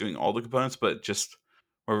even like doing all the components, but just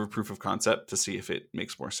more of a proof of concept to see if it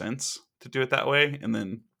makes more sense to do it that way. And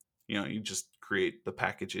then you just create the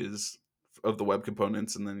packages of the web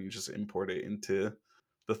components, and then you just import it into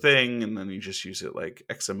the thing, and then you just use it like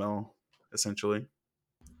XML essentially.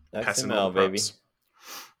 XML, baby.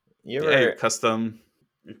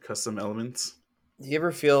 Custom elements. Do you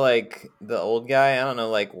ever feel like the old guy? I don't know,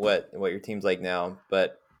 like what your team's like now,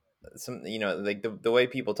 but some, like the way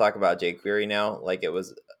people talk about jQuery now, like it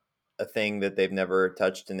was a thing that they've never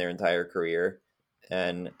touched in their entire career.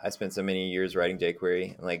 And I spent so many years writing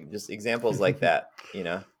jQuery, and like just examples like that.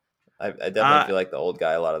 I definitely uh, feel like the old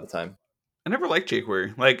guy a lot of the time. I never liked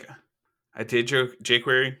jQuery. Like, I did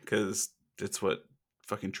jQuery because it's what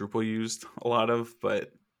fucking Drupal used a lot of,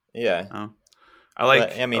 but Yeah, uh,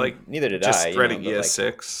 but I I mean, like neither did I. just writing But like,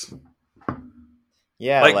 ES6.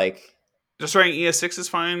 yeah, Like, like just writing ES6 is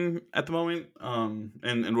fine at the moment.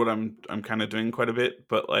 And what I'm kind of doing quite a bit,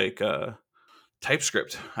 but like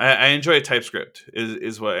TypeScript. I enjoy TypeScript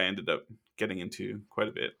is what I ended up getting into quite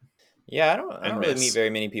a bit, yeah, I don't and really meet REST. very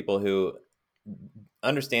many people who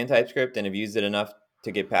understand TypeScript and have used it enough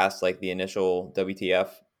to get past like the initial WTF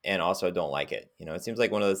and also don't like it. It seems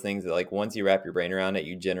like one of those things that like once you wrap your brain around it,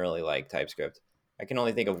 you generally like TypeScript. I can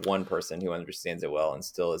only think of one person who understands it well and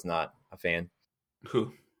still is not a fan.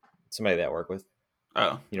 Who? Somebody that I work with.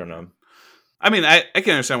 Oh, You don't know him. I mean, I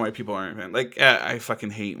can understand why people aren't a fan. Like, I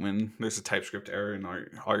fucking hate when there's a TypeScript error and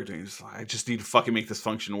all you're doing is I just need to fucking make this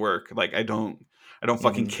function work. Like, I don't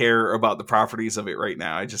fucking Hmm. care about the properties of it right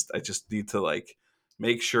now. I just need to like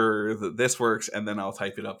make sure that this works, and then I'll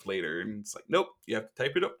type it up later. And it's like, nope, you have to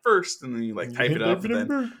type it up first, and then you like type it up, and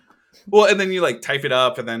then and then you like type it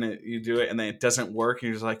up, and then you do it, and then it doesn't work, and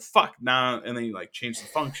you're just like, fuck, now, and then you like change the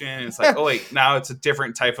function, and it's like, oh wait, now it's a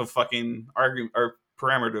different type of fucking argument or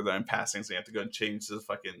parameter that I'm passing, so you have to go and change the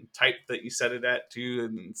fucking type that you set it at too,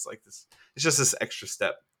 and it's like this. It's just this extra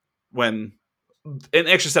step when an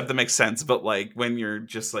extra step that makes sense, but like when you're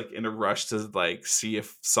just like in a rush to like see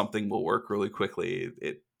if something will work really quickly,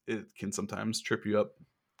 it can sometimes trip you up.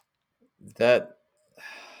 That,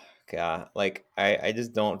 God, like I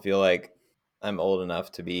just don't feel like I'm old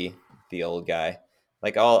enough to be the old guy.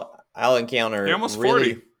 Like I'll You're encounter almost 40.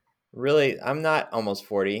 really, really. I'm not almost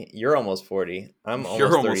 40. You're almost 40. I'm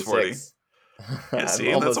You're almost almost 40. 36. Yeah, I'm see,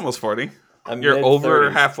 that's almost. almost 40. I'm You're mid over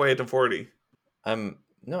 30s. halfway to 40. I'm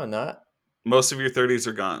no, I'm not. Most of your 30s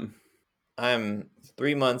are gone. I'm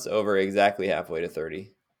 3 months over exactly halfway to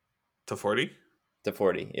 30 To 40? to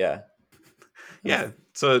 40. Yeah. Yeah.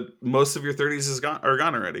 So most of your 30s are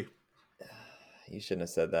gone already. You shouldn't have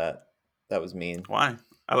said that. That was mean. Why?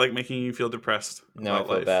 I like making you feel depressed No, I about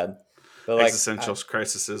feel life. bad. But like Existential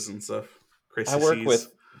crises and stuff. I work Crises.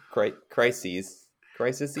 with crises.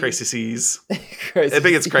 Crises? Crises. I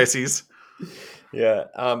think it's Crises. crises. Yeah.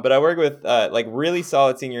 But I work with like really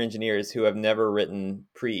solid senior engineers who have never written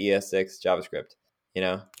pre ES6 JavaScript,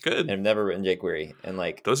 and Good. have never written jQuery. And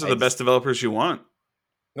like Those are I the best just developers you want.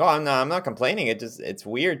 no, I'm not complaining. It's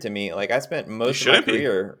weird to me. Like I spent You most of my shouldn't be.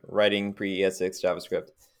 career writing pre ES6 JavaScript.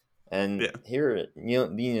 And Yeah. here,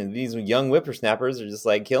 these young whippersnappers are just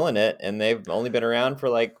like killing it, and they've only been around for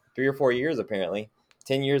like 3 or 4 years, apparently.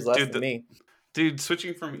 10 years less Dude, than me.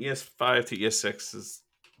 switching from ES5 to ES6 is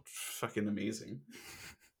fucking amazing.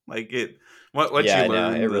 Like it once Yeah, you I know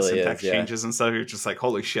it learn the really is. syntax Yeah, changes and stuff, you're just like,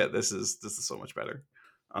 holy shit, this is so much better.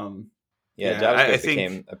 Um yeah. yeah, I JavaScript think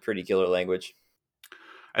became a pretty killer language.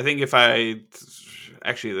 I think if I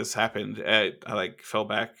actually this happened, I like fell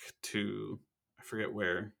back to I forget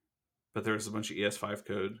where, but there was a bunch of ES5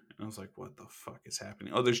 code, and I was like, "What the fuck is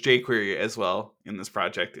happening?" Oh, there's jQuery as well in this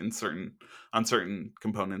project in certain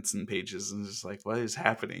components and pages, and it's just like, what is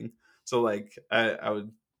happening? So like, I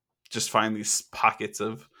would just find these pockets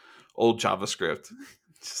of old JavaScript,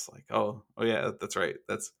 just like, oh yeah, that's right,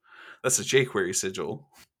 that's a jQuery sigil,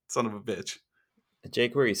 son of a bitch. A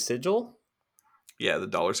jQuery sigil? Yeah, the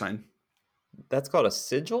dollar sign. That's called a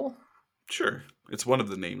sigil? Sure, it's one of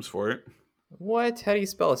the names for it. What? How do you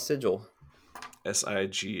spell a sigil?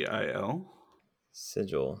 SIGIL.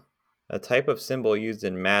 Sigil. A type of symbol used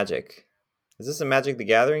in Magic. Is this a Magic the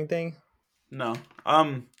Gathering thing? No.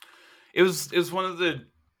 It was one of the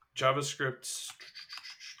JavaScript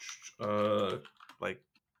like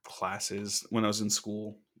classes when I was in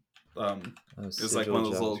school. Oh, It was like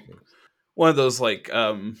sigil JavaScript. one of those like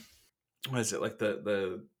what is it, like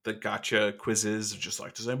the gotcha quizzes, just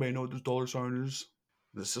like, does anybody know what this dollar sign is?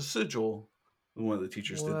 This is sigil. One of the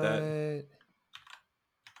teachers did that. What?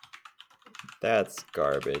 That's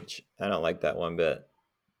garbage. I don't like that one bit.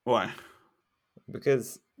 Why?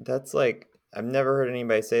 Because that's like I've never heard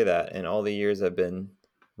anybody say that in all the years I've been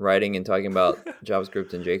writing and talking about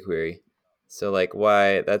JavaScript and jQuery. So like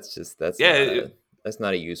why that's Yeah,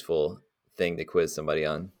 not a useful thing to quiz somebody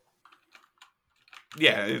on.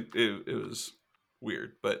 yeah, it was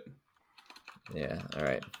weird, but Yeah, all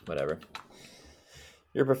right, whatever.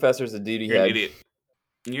 Your professor's a duty you're an head. idiot.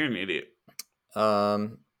 You're an idiot.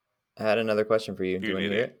 I had another question for you. Do You're you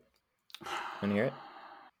an want to hear idiot. it? Want to hear it?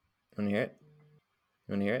 Want to hear it?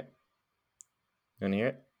 Want to hear it? Want to hear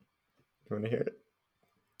it? Want to hear it?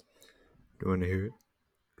 Do you want to hear it?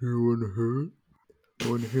 Do you want to hear it?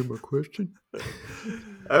 Want to hear my question?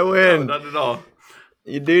 I No, win. not at all.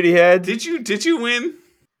 You duty head. Did you win?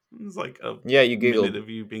 It's like a Yeah, you minute giggled. of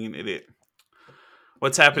you being an idiot.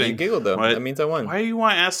 What's happening? You giggled though. What? That means I won. Why do you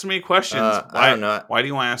want to ask so many questions? I don't know. Why do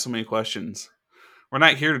you want to ask so many questions? We're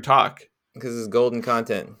not here to talk. Because it's golden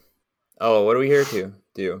content. Oh, what are we here to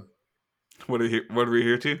do? What are we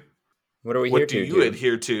here to? What are we What here do to you do?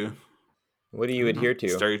 adhere to? What do you adhere to?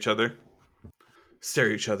 Stare each other. Stare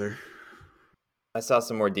at each other. I saw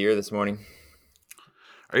some more deer this morning.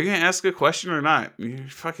 Are you gonna ask a question or not? You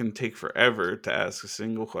fucking take forever to ask a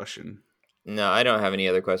single question. No, I don't have any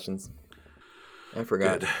other questions. I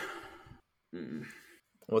forgot. Good.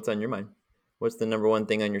 What's on your mind? What's the number one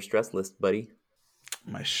thing on your stress list, buddy?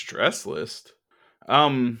 My stress list.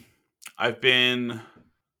 I've been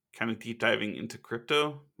kind of deep diving into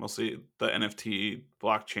crypto, mostly the NFT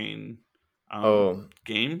blockchain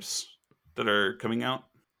games that are coming out,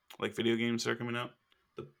 like video games that are coming out.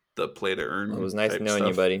 The play to earn. It was nice knowing stuff.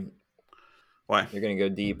 you, buddy. Why? You're gonna go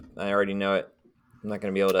deep. I already know it. I'm not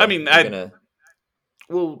gonna be able to. I mean,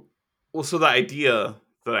 well, so the idea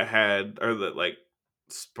that I had, or that like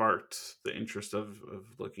sparked the interest of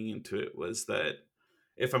looking into it, was that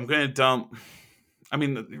if I'm going to dump, I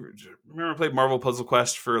mean, remember I played Marvel Puzzle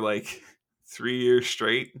Quest for like 3 years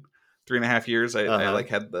straight, 3.5 years. I like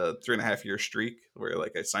had the 3.5 year streak where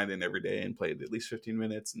like I signed in every day and played at least 15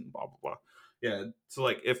 minutes and blah blah blah. Yeah, so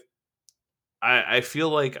like if I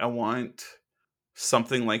feel like I want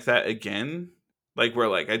something like that again, like where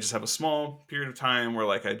like I just have a small period of time where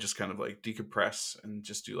like I just kind of like decompress and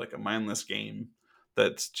just do like a mindless game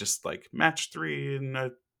that's just like match 3 and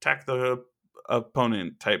attack the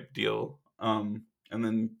opponent type deal. And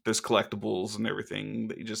then there's collectibles and everything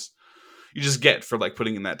that you just get for like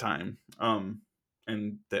putting in that time.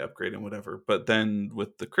 And they upgrade and whatever. But then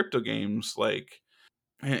with the crypto games, like,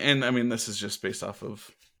 and I mean, this is just based off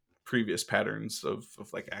of previous patterns of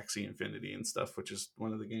like Axie Infinity and stuff, which is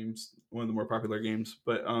one of the more popular games.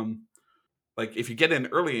 But like if you get in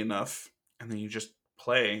early enough and then you just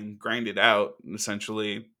play and grind it out,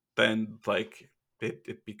 essentially, then like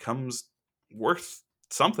it becomes worth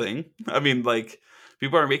something. I mean, like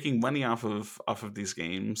people are making money off of these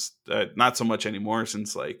games. Not so much anymore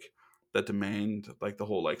since like the demand, like the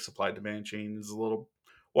whole like supply demand chain is a little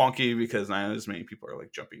wonky because not as many people are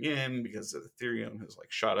like jumping in because Ethereum has like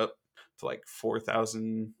shot up to like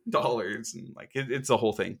 $4,000 and like it's a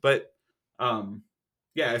whole thing. But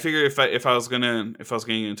yeah, I figure if I was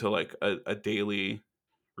getting into like a daily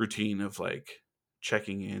routine of like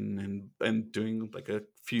checking in and doing like a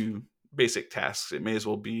few basic tasks, it may as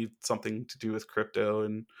well be something to do with crypto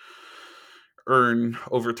and earn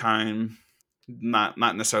over time, not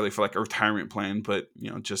necessarily for like a retirement plan, but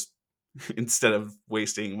just instead of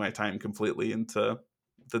wasting my time completely into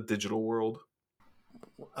the digital world.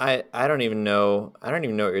 I don't even know what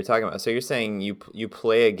you're talking about. So you're saying you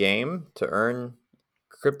play a game to earn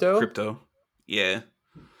crypto? Yeah.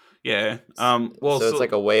 Well, so it's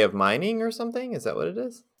like a way of mining or something? Is that what it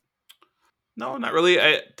is? No, not really.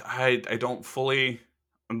 I don't fully,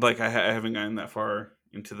 like, I haven't gotten that far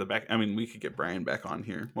into the back. I mean, we could get Brian back on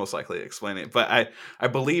here, most likely to explain it. But I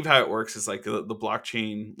believe how it works is like the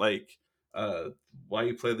blockchain, like while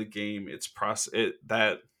you play the game,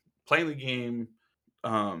 that playing the game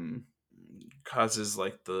causes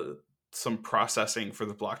like some processing for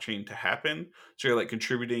the blockchain to happen. So you're like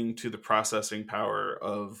contributing to the processing power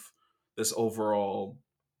of this overall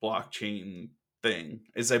blockchain thing,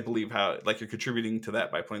 is I believe how like you're contributing to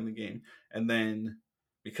that by playing the game. And then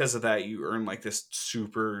because of that, you earn like this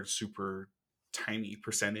super, super tiny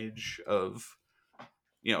percentage of,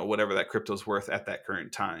 whatever that crypto's worth at that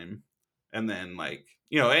current time. And then like,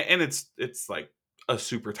 and it's like a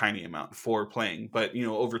super tiny amount for playing, but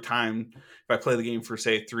over time, if I play the game for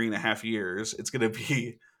say 3.5 years, it's going to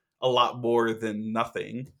be a lot more than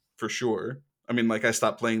nothing for sure. I mean, like I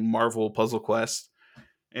stopped playing Marvel Puzzle Quest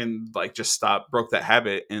and like just broke that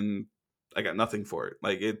habit, and I got nothing for it.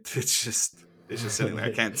 Like it's just sitting there.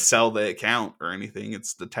 I can't sell the account or anything.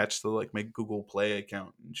 It's attached to like my Google Play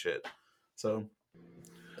account and shit. So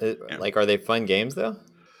like, are they fun games though?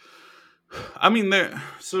 I mean, the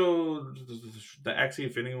Axie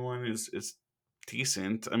Infinity one is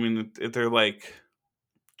decent. I mean, they're like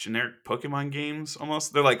generic Pokemon games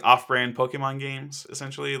almost. They're like off-brand Pokemon games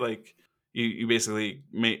essentially. Like you basically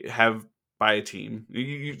buy a team.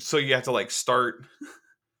 So you have to like start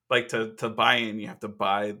like to buy in. You have to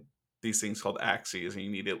buy these things called Axies, and you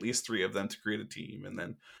need at least 3 of them to create a team, and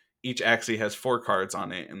then each axie has 4 cards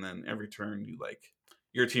on it, and then every turn you like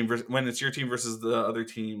your team when it's your team versus the other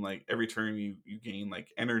team, like every turn you gain like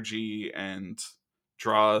energy and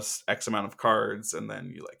draw X amount of cards, and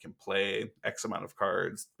then you like can play X amount of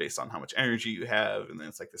cards based on how much energy you have, and then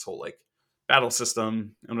it's like this whole like battle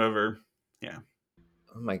system and whatever. Yeah.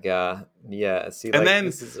 Oh my god. Yeah. See, And like then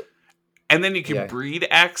this is you can yeah. breed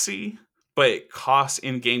Axie, but it costs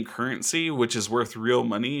in-game currency, which is worth real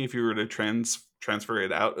money if you were to transfer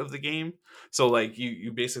it out of the game. So like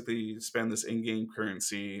you basically spend this in-game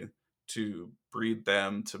currency to breed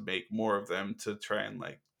them, to make more of them, to try and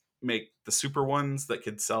like make the super ones that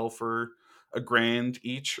could sell for $1,000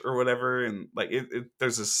 each or whatever. And like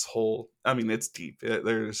there's this whole, I mean, it's deep.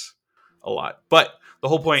 There's a lot, but the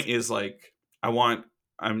whole point is like I want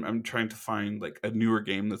I'm trying to find like a newer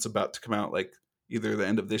game that's about to come out like either the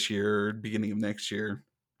end of this year or beginning of next year,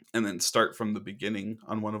 and then start from the beginning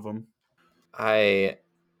on one of them. I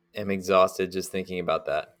am exhausted just thinking about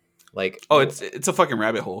that. Like, Oh, it's a fucking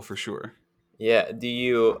rabbit hole for sure. yeah. Do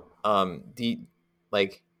you,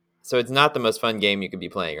 like? So it's not the most fun game you could be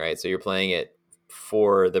playing, right? So you're playing it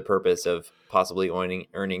for the purpose of possibly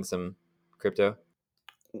earning some crypto.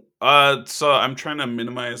 So I'm trying to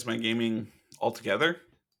minimize my gaming altogether.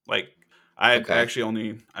 Like Okay. I actually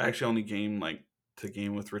only game like to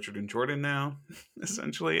game with Richard and Jordan now,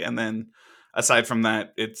 essentially. And then aside from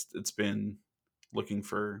that, it's been looking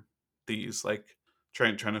for these like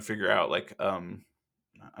trying to figure out like I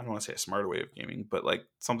don't want to say a smarter way of gaming, but like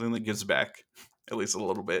something that gives back at least a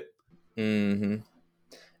little bit. Hmm.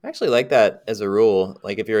 I actually like that as a rule.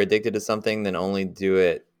 Like, if you're addicted to something, then only do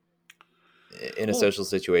it in a Well, social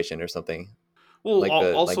situation or something. Like you're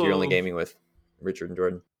only also, gaming with Richard and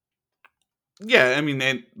Jordan. yeah, I mean,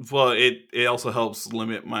 it also helps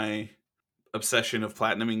limit my obsession of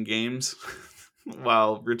platinuming games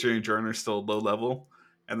while Richard and Jordan are still low level,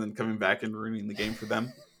 and then coming back and ruining the game for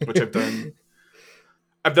them, which I've done.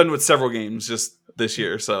 I've done with several games just this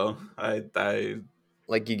year, so Like I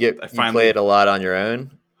you play it finally, a lot on your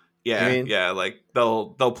own. You yeah, mean? yeah, like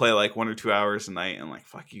they'll play like 1 or 2 hours a night, and like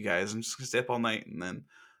fuck you guys, I'm just gonna stay up all night, and then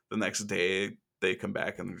the next day they come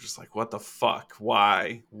back and they're just like, what the fuck,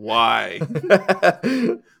 why?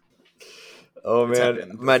 Oh It's man,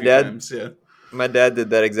 happened a few times, yeah. my dad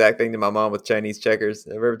did that exact thing to my mom with Chinese checkers.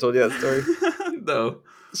 Have I ever told you that story? No.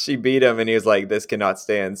 She beat him, and he was like, "This cannot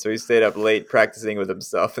stand." So he stayed up late practicing with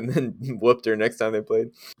himself, and then whooped her next time they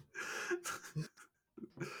played.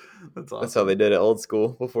 That's That's how they awesome. did it, old school,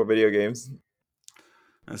 before video games.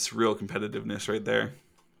 That's real competitiveness right there.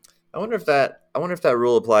 I wonder if that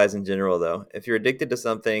rule applies in general though. If you're addicted to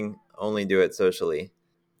something, only do it socially.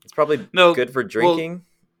 It's probably No, good for well, drinking.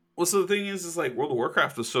 so the thing is like World of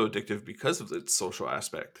Warcraft was so addictive because of its social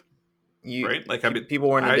aspect, You right? Like I mean, people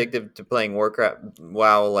weren't I addicted to playing Warcraft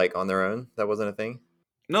WoW like on their own. That wasn't a thing.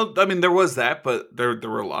 no, I mean there was that, but there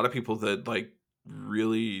were a lot of people that like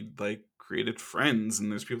really like created friends, and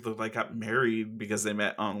there's people that like got married because they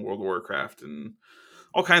met on World of Warcraft and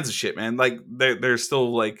all kinds of shit, man. Like there's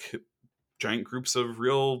still like giant groups of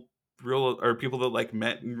real or people that like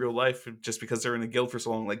met in real life just because they're in a guild for so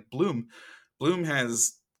long. Like Bloom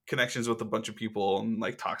has connections with a bunch of people and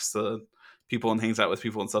like talks to people and hangs out with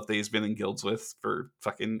people and stuff that he's been in guilds with for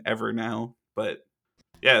fucking ever now. But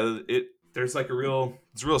yeah, it there's like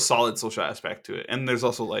it's a real solid social aspect to it, and there's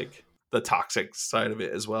also like the toxic side of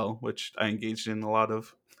it as well, which I engaged in a lot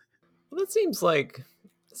of. Well, that seems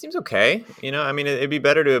okay. You know, I mean, it'd be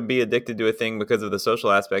better to be addicted to a thing because of the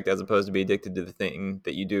social aspect as opposed to be addicted to the thing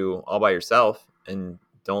that you do all by yourself and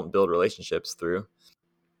don't build relationships through.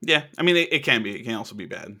 Yeah, I mean it can be. It can also be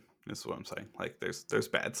bad. That's what I'm saying. Like there's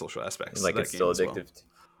bad social aspects to Like that it's game still as well. addictive.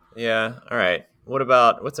 Yeah. All right.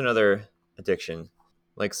 What's another addiction?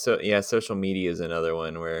 Like yeah, social media is another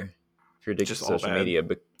one where if you're addicted Just to all social bad. media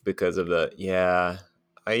because of the yeah,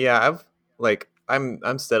 yeah,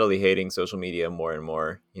 I'm steadily hating social media more and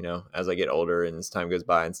more. You know, as I get older and as time goes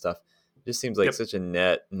by and stuff, it just seems like Yep. such a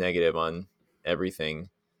net negative on everything.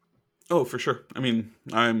 Oh, for sure. I mean,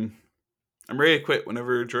 I'm ready to quit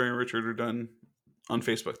whenever Joy and Richard are done on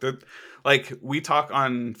Facebook. Like we talk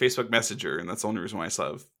on Facebook Messenger, and that's the only reason why I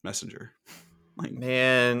still have Messenger. Like,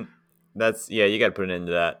 Man, that's yeah, you got to put an end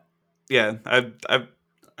to that. yeah,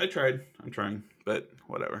 I tried. I'm trying, but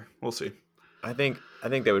whatever. We'll see. I think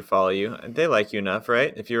they would follow you. They like you enough,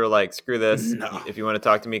 right? If you were like, screw this, No, if you want to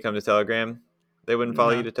talk to me, come to Telegram. They wouldn't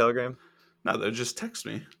follow you no, to Telegram. no. They'll just text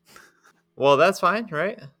me. Well, that's fine,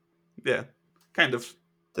 right? Yeah, kind of.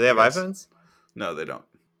 Do they I have guess. iPhones? No, they don't.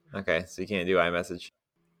 Okay, so you can't do iMessage.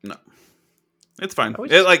 No, it's fine. I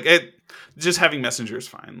wish. Just having Messenger is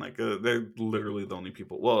fine. Like they're literally the only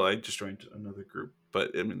people. Well, I just joined another group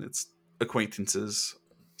but I mean it's acquaintances,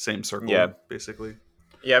 same circle, Yeah. basically.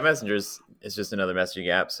 Yeah, Messenger's is just another messaging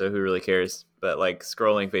app, so who really cares? But like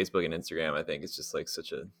scrolling Facebook and Instagram, I think is just like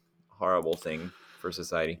such a horrible thing for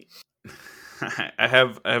society. I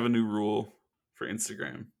have a new rule for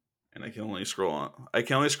Instagram, and I can only scroll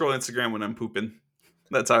Instagram when I'm pooping.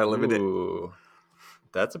 That's how I limit it. Ooh,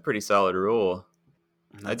 that's a pretty solid rule.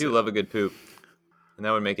 I do love a good poop, and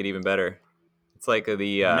that would make it even better. It's like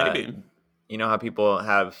Maybe. you know how people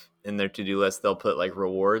have in their to-do list, they'll put like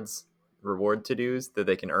reward to-dos that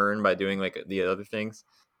they can earn by doing like the other things.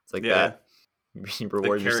 It's like Yeah. that. You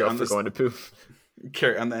reward yourself for going to poop.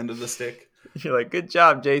 Carrot on the end of the stick. You're like, good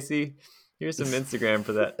job, JC. Here's some Instagram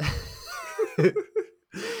for that.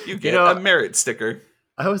 You get a merit sticker.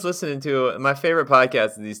 I was listening to my favorite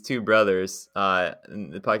podcast of these two brothers.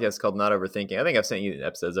 And the podcast is called Not Overthinking. I think I've sent you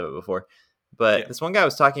episodes of it before. But this one guy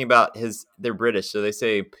was talking about they're British, so they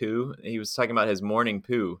say poo. He was talking about his morning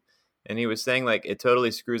poo. And he was saying like it totally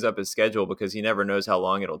screws up his schedule because he never knows how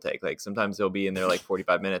long it'll take. Like sometimes he'll be in there like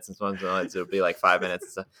 45 minutes and sometimes it'll be like 5 minutes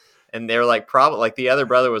and stuff. And they're like, probably like the other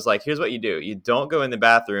brother was like, here's what you do. You don't go in the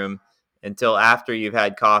bathroom until after you've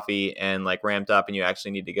had coffee and like ramped up and you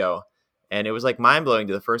actually need to go. And it was like mind blowing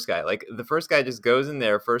to the first guy. Like the first guy just goes in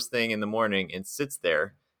there first thing in the morning and sits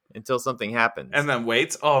there until something happens. And then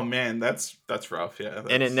waits. Oh man, that's rough. Yeah.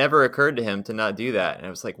 And it never occurred to him to not do that. And I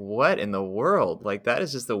was like, what in the world? Like that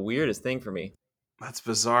is just the weirdest thing for me. That's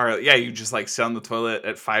bizarre. Yeah, you just like sit on the toilet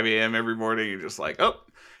at 5 a.m. every morning. You're just like, oh,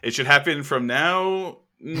 it should happen from now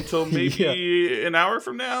until maybe an hour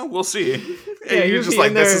from now. We'll see. And you're just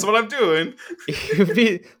like, this is what I'm doing.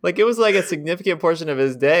 It was like a significant portion of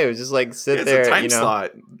his day. It was just like sit there. It's a time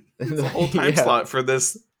slot. It's a whole time slot for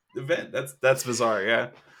this event. That's bizarre. Yeah.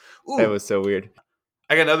 Ooh, it was so weird.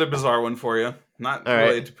 I got another bizarre one for you. Not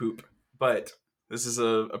related to poop, but this is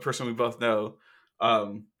a person we both know.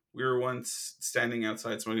 We were once standing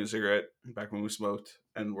outside smoking a cigarette back when we smoked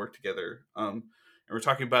and worked together. And we're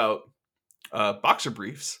talking about boxer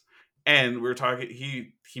briefs. And we were talking.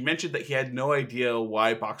 He mentioned that he had no idea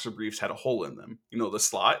why boxer briefs had a hole in them. You know, the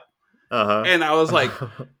slot. Uh-huh. And I was like,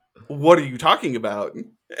 "What are you talking about?"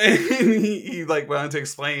 And he like went on to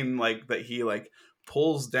explain like that he like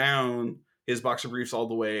pulls down his boxer briefs all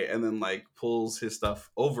the way and then like pulls his stuff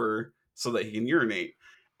over so that he can urinate.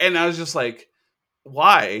 And I was just like,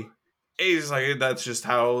 why? And he's like, that's just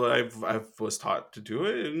how I was taught to do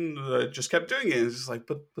it, and I just kept doing it. And it's just like,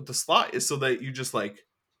 but the slot is so that you just like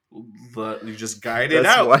you just guide it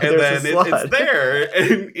out, and then it's there.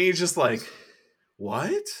 And he's just like,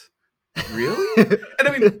 what? Really? And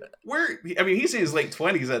I mean, he's in his late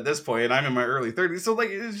 20s at this point, and I'm in my early 30s. So like,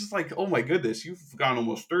 it's just like, oh my goodness, you've gone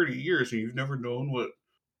almost 30 years and you've never known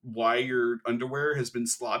why your underwear has been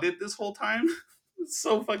slotted this whole time. It's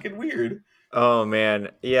so fucking weird. Oh man,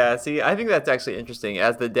 yeah. See, I think that's actually interesting.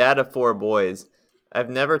 As the dad of 4 boys, I've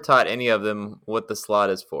never taught any of them what the slot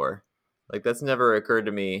is for. Like that's never occurred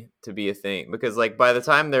to me to be a thing because like by the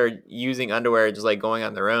time they're using underwear, just like going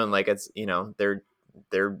on their own, like it's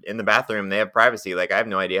they're in the bathroom, they have privacy. Like I have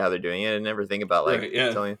no idea how they're doing it. I never think about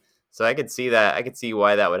telling. So I could see that. I could see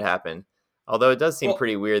why that would happen. Although it does seem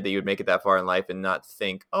pretty weird that you would make it that far in life and not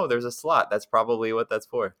think, oh, there's a slot. That's probably what that's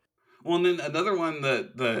for. Well, and then another one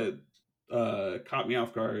that caught me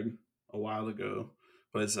off guard a while ago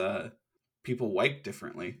was people wipe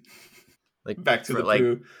differently. Like back to the like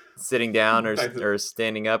poo. Sitting down or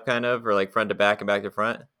standing up kind of, or like front to back and back to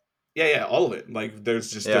front. Yeah, all of it. Like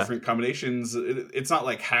there's just different combinations. It's not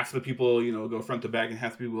like half the people, go front to back and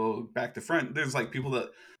half the people go back to front. There's like people that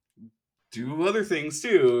do other things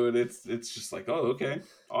too, and it's just like, oh, okay,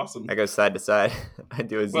 awesome. I go side to side. I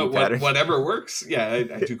do a Z pattern. Whatever works. Yeah,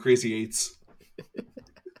 I do crazy eights.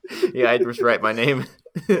 Yeah, I just write my name.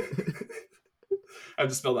 I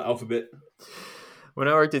just spell the alphabet. When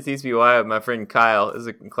I worked at TCBY with my friend Kyle, this is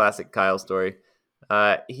a classic Kyle story.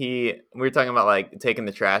 We were talking about like taking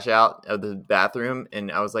the trash out of the bathroom, and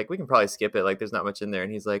I was like, we can probably skip it. Like, there's not much in there.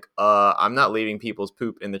 And he's like, I'm not leaving people's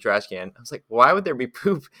poop in the trash can. I was like, why would there be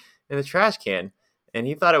poop in the trash can? And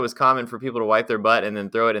he thought it was common for people to wipe their butt and then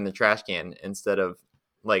throw it in the trash can instead of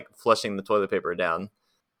like flushing the toilet paper down.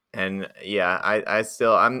 And yeah,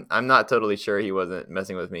 I'm not totally sure he wasn't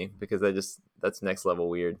messing with me because that's next level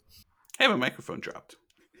weird. Hey, my microphone dropped.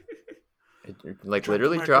 It like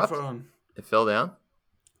literally dropped? It fell down?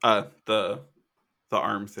 The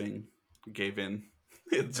arm thing gave in.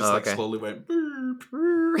 It just slowly went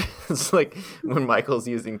burp. It's like when Michael's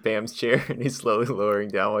using Pam's chair and he's slowly lowering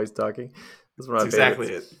down while he's talking. That's exactly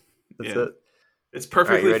it. That's it. It's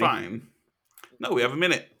perfectly fine. No, we have a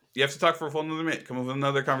minute. You have to talk for a full another minute. Come up with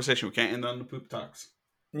another conversation. We can't end on the poop talks.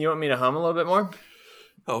 You want me to hum a little bit more?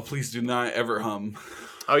 Oh, please do not ever hum.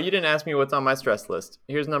 Oh, you didn't ask me what's on my stress list.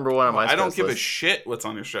 Here's number one on Oh, my I don't stress give a list. shit what's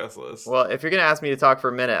on your stress list. Well, if you're gonna ask me to talk for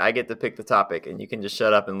a minute, I get to pick the topic, and you can just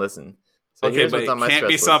shut up and listen. So Okay, here's but what's it on my can't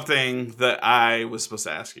be stress list. something that I was supposed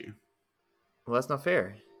to ask you. Well, that's not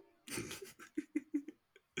fair.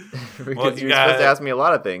 Because Well, you're supposed to ask me a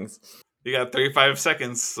lot of things. You got 35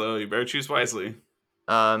 seconds, so you better choose wisely.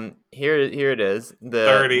 Here it is.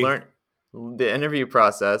 30. The interview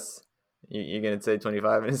process. You're gonna say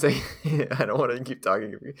 25 and say I don't want to keep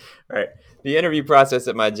talking. All right. The interview process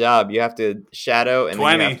at my job, you have to shadow and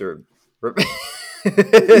 20. then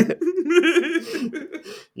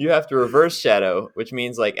you have to reverse shadow, which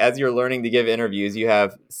means like as you're learning to give interviews, you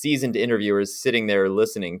have seasoned interviewers sitting there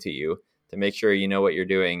listening to you to make sure you know what you're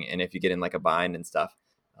doing and if you get in like a bind and stuff.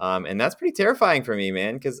 And that's pretty terrifying for me,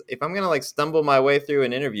 man, because if I'm gonna like stumble my way through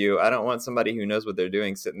an interview, I don't want somebody who knows what they're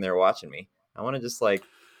doing sitting there watching me. I want to just like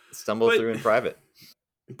stumble through in private.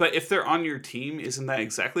 But if they're on your team, isn't that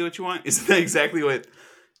exactly what you want? Isn't that exactly what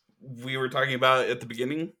we were talking about at the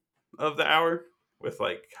beginning of the hour? With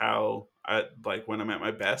like how I like when I'm at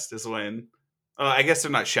my best is when I guess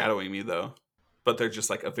they're not shadowing me though, but they're just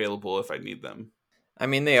like available if I need them. I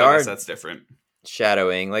mean, they So I are guess that's different.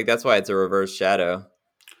 shadowing. Like that's why it's a reverse shadow.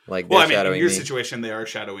 Like Well, they're I mean, in shadowing your me. situation, they are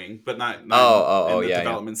shadowing, but not in the Yeah,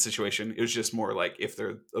 development situation. It was just more like if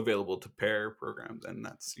they're available to pair programs, and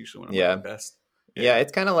that's usually when I'm yeah. at my best. Yeah,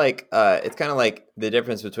 it's kind of like the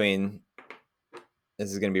difference between.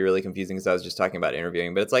 This is going to be really confusing because I was just talking about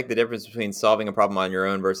interviewing, but it's like the difference between solving a problem on your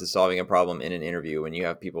own versus solving a problem in an interview when you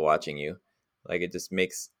have people watching you. Like it just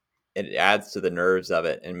it adds to the nerves of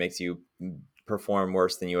it and makes you perform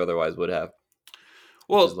worse than you otherwise would have.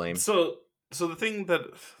 Which is lame. So the thing that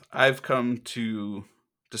I've come to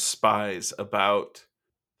despise about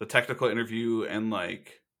the technical interview and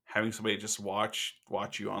like having somebody just watch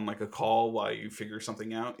you on like a call while you figure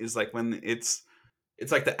something out is like when it's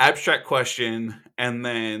like the abstract question and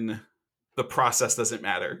then the process doesn't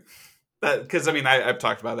matter. That because I mean I've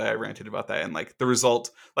talked about that, I ranted about that, and like the result,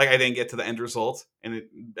 like I didn't get to the end result, and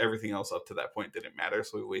everything else up to that point didn't matter,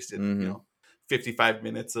 so we wasted 55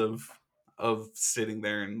 minutes of sitting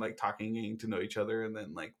there and like talking, getting to know each other, and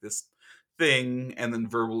then like this thing, and then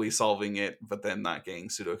verbally solving it, but then not getting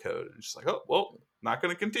pseudocode, and just like, oh well, not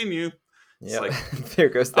going to continue. Yeah, like there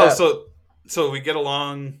goes that. So we get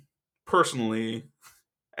along personally,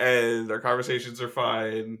 and our conversations are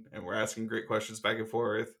fine, and we're asking great questions back and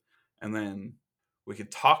forth, and then we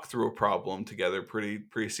could talk through a problem together pretty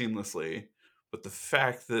seamlessly. But the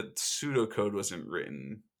fact that pseudocode wasn't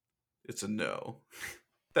written, it's a no.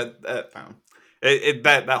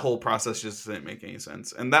 that whole process just didn't make any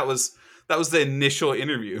sense, and that was the initial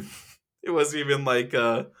interview. It wasn't even like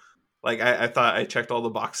I thought I checked all the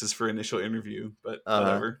boxes for initial interview, but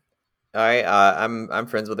whatever. All right, I'm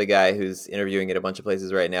friends with a guy who's interviewing at a bunch of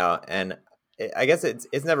places right now, and I guess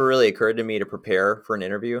it's never really occurred to me to prepare for an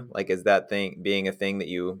interview. Like, is that thing being a thing that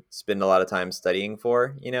you spend a lot of time studying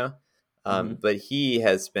for? You know, but he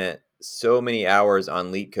has spent so many hours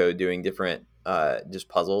on LeetCode doing different just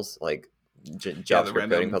puzzles, like JavaScript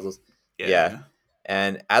coding puzzles. Yeah,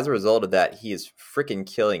 and as a result of that, he is freaking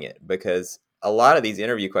killing it because a lot of these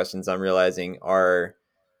interview questions I'm realizing are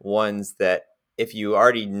ones that if you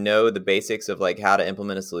already know the basics of like how to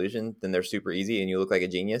implement a solution, then they're super easy and you look like a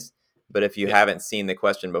genius. But if you haven't seen the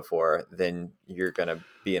question before, then you're gonna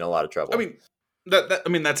be in a lot of trouble. I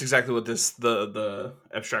mean, that's exactly what the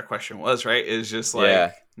abstract question was, right? Is just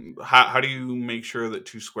like how do you make sure that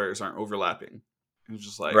two squares aren't overlapping? It was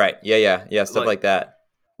just like right, yeah, stuff like that.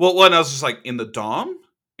 Well, one I was just like in the DOM,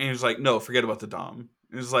 and he was like, no, forget about the DOM.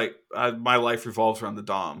 It was like my life revolves around the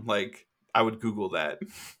DOM. Like I would Google that.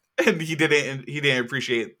 And he didn't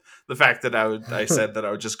appreciate the fact that I said that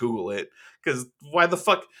I would just Google it, because why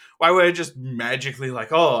would I just magically like,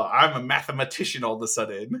 oh, I'm a mathematician all of a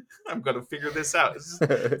sudden, I'm gonna figure this out. It's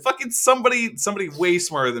just, fucking somebody way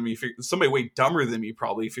smarter than me, somebody way dumber than me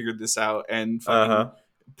probably figured this out and fucking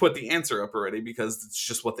put the answer up already, because it's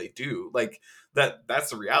just what they do. Like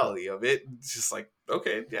that's the reality of it. It's just like,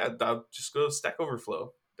 okay, yeah, I'll just go Stack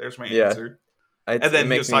Overflow, there's my answer. And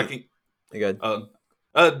then he was talking good.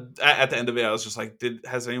 At the end of it, I was just like,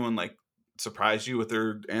 has anyone like surprised you with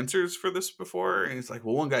their answers for this before? And he's like,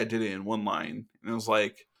 well, one guy did it in one line. And I was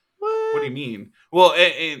like, what do you mean? Well,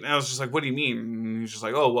 and I was just like, what do you mean? And he's just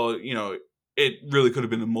like, oh, well, it really could have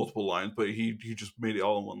been in multiple lines, but he just made it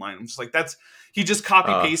all in one line. I'm just like, he just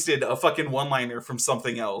copy pasted a fucking one liner from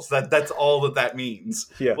something else. That's all that means.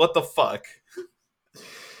 Yeah. What the fuck?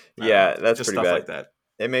 Yeah, that's just pretty stuff bad. like that.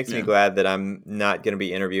 It makes me glad that I'm not going to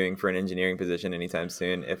be interviewing for an engineering position anytime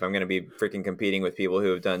soon. If I'm going to be freaking competing with people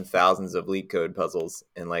who have done thousands of leak code puzzles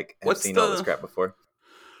and like have seen all this crap before.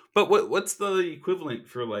 But what's the equivalent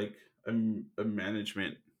for like a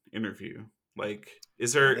management interview? Like,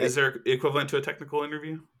 is there equivalent to a technical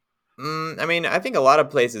interview? I mean, I think a lot of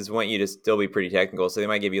places want you to still be pretty technical, so they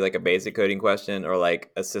might give you like a basic coding question or like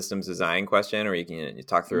a systems design question, or you can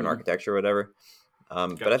talk through an architecture or whatever.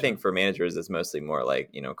 Gotcha. But I think for managers, it's mostly more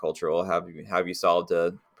like, cultural. Have you solved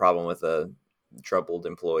a problem with a troubled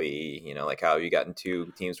employee? Like how have you gotten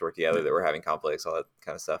two teams work together that were having conflicts, all that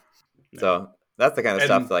kind of stuff. Yeah. So that's the kind of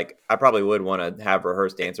stuff like I probably would want to have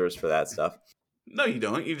rehearsed answers for that stuff. No, you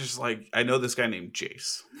don't. You just like, I know this guy named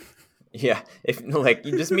Jace. Yeah, if like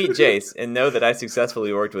you just meet Jace and know that I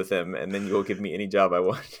successfully worked with him, and then you will give me any job I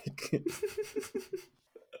want.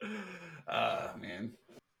 Man.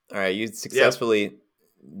 All right, you successfully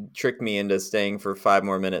tricked me into staying for 5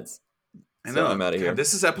 more minutes. I know. I'm out of here.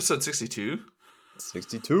 This is episode 62.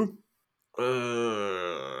 62.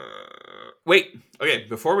 Wait. Okay,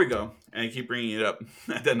 before we go, and I keep bringing it up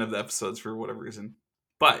at the end of the episodes for whatever reason,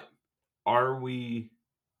 but are we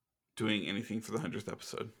doing anything for the 100th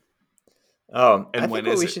episode? Oh, and I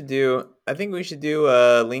think we should do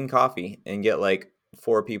lean coffee and get like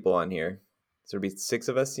 4 people on here. So it'll be 6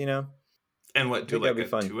 of us, And what, do like a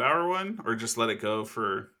 2-hour one, or just let it go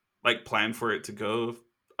for like plan for it to go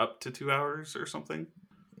up to 2 hours or something?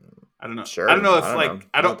 I don't know. Sure. I don't know if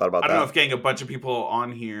I don't know if getting a bunch of people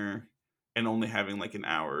on here and only having like an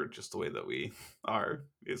hour, just the way that we are,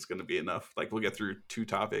 is going to be enough. Like we'll get through 2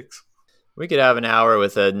 topics. We could have an hour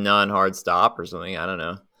with a non-hard stop or something. I don't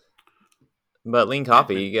know. But lean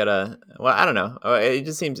coffee, you gotta. Well, I don't know.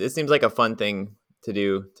 It seems like a fun thing to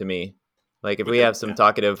do to me. Like if we have some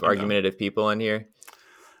talkative, argumentative people in here,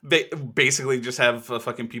 basically just have a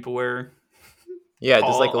fucking peopleware. Yeah,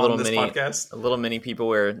 just like a little mini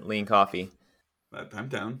peopleware lean coffee. I'm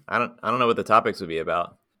down. I don't know what the topics would be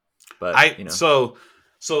about, but So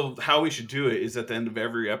how we should do it is at the end of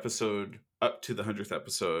every episode, up to the 100th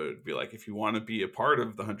episode, be like, if you want to be a part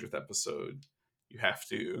of the 100th episode, you have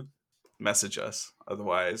to message us.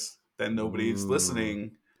 Otherwise, then nobody's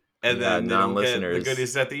listening, and then they don't get the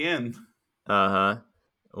goodies at the end.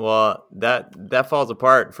 Well, that falls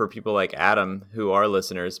apart for people like Adam, who are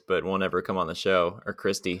listeners but won't ever come on the show, or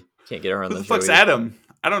Christy. Can't get her on the show. Who the fuck's Adam?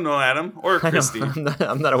 I don't know Adam or Christy.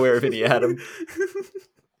 I'm not aware of any Adam.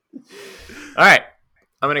 All right,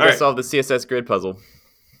 I'm gonna go solve the CSS grid puzzle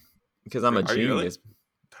because I'm a genius. Really?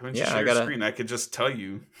 Haven't you shared your screen? I could just tell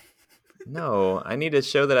you. No, I need to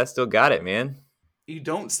show that I still got it, man. You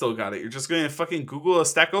don't still got it. You're just going to fucking Google a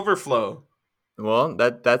Stack Overflow. Well,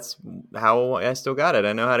 that's how I still got it.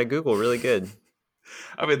 I know how to Google really good.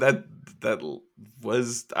 I mean, that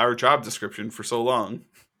was our job description for so long.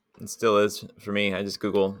 It still is for me. I just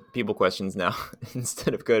Google people questions now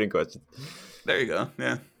instead of coding questions. There you go.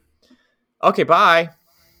 Yeah. Okay, bye.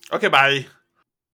 Okay, bye.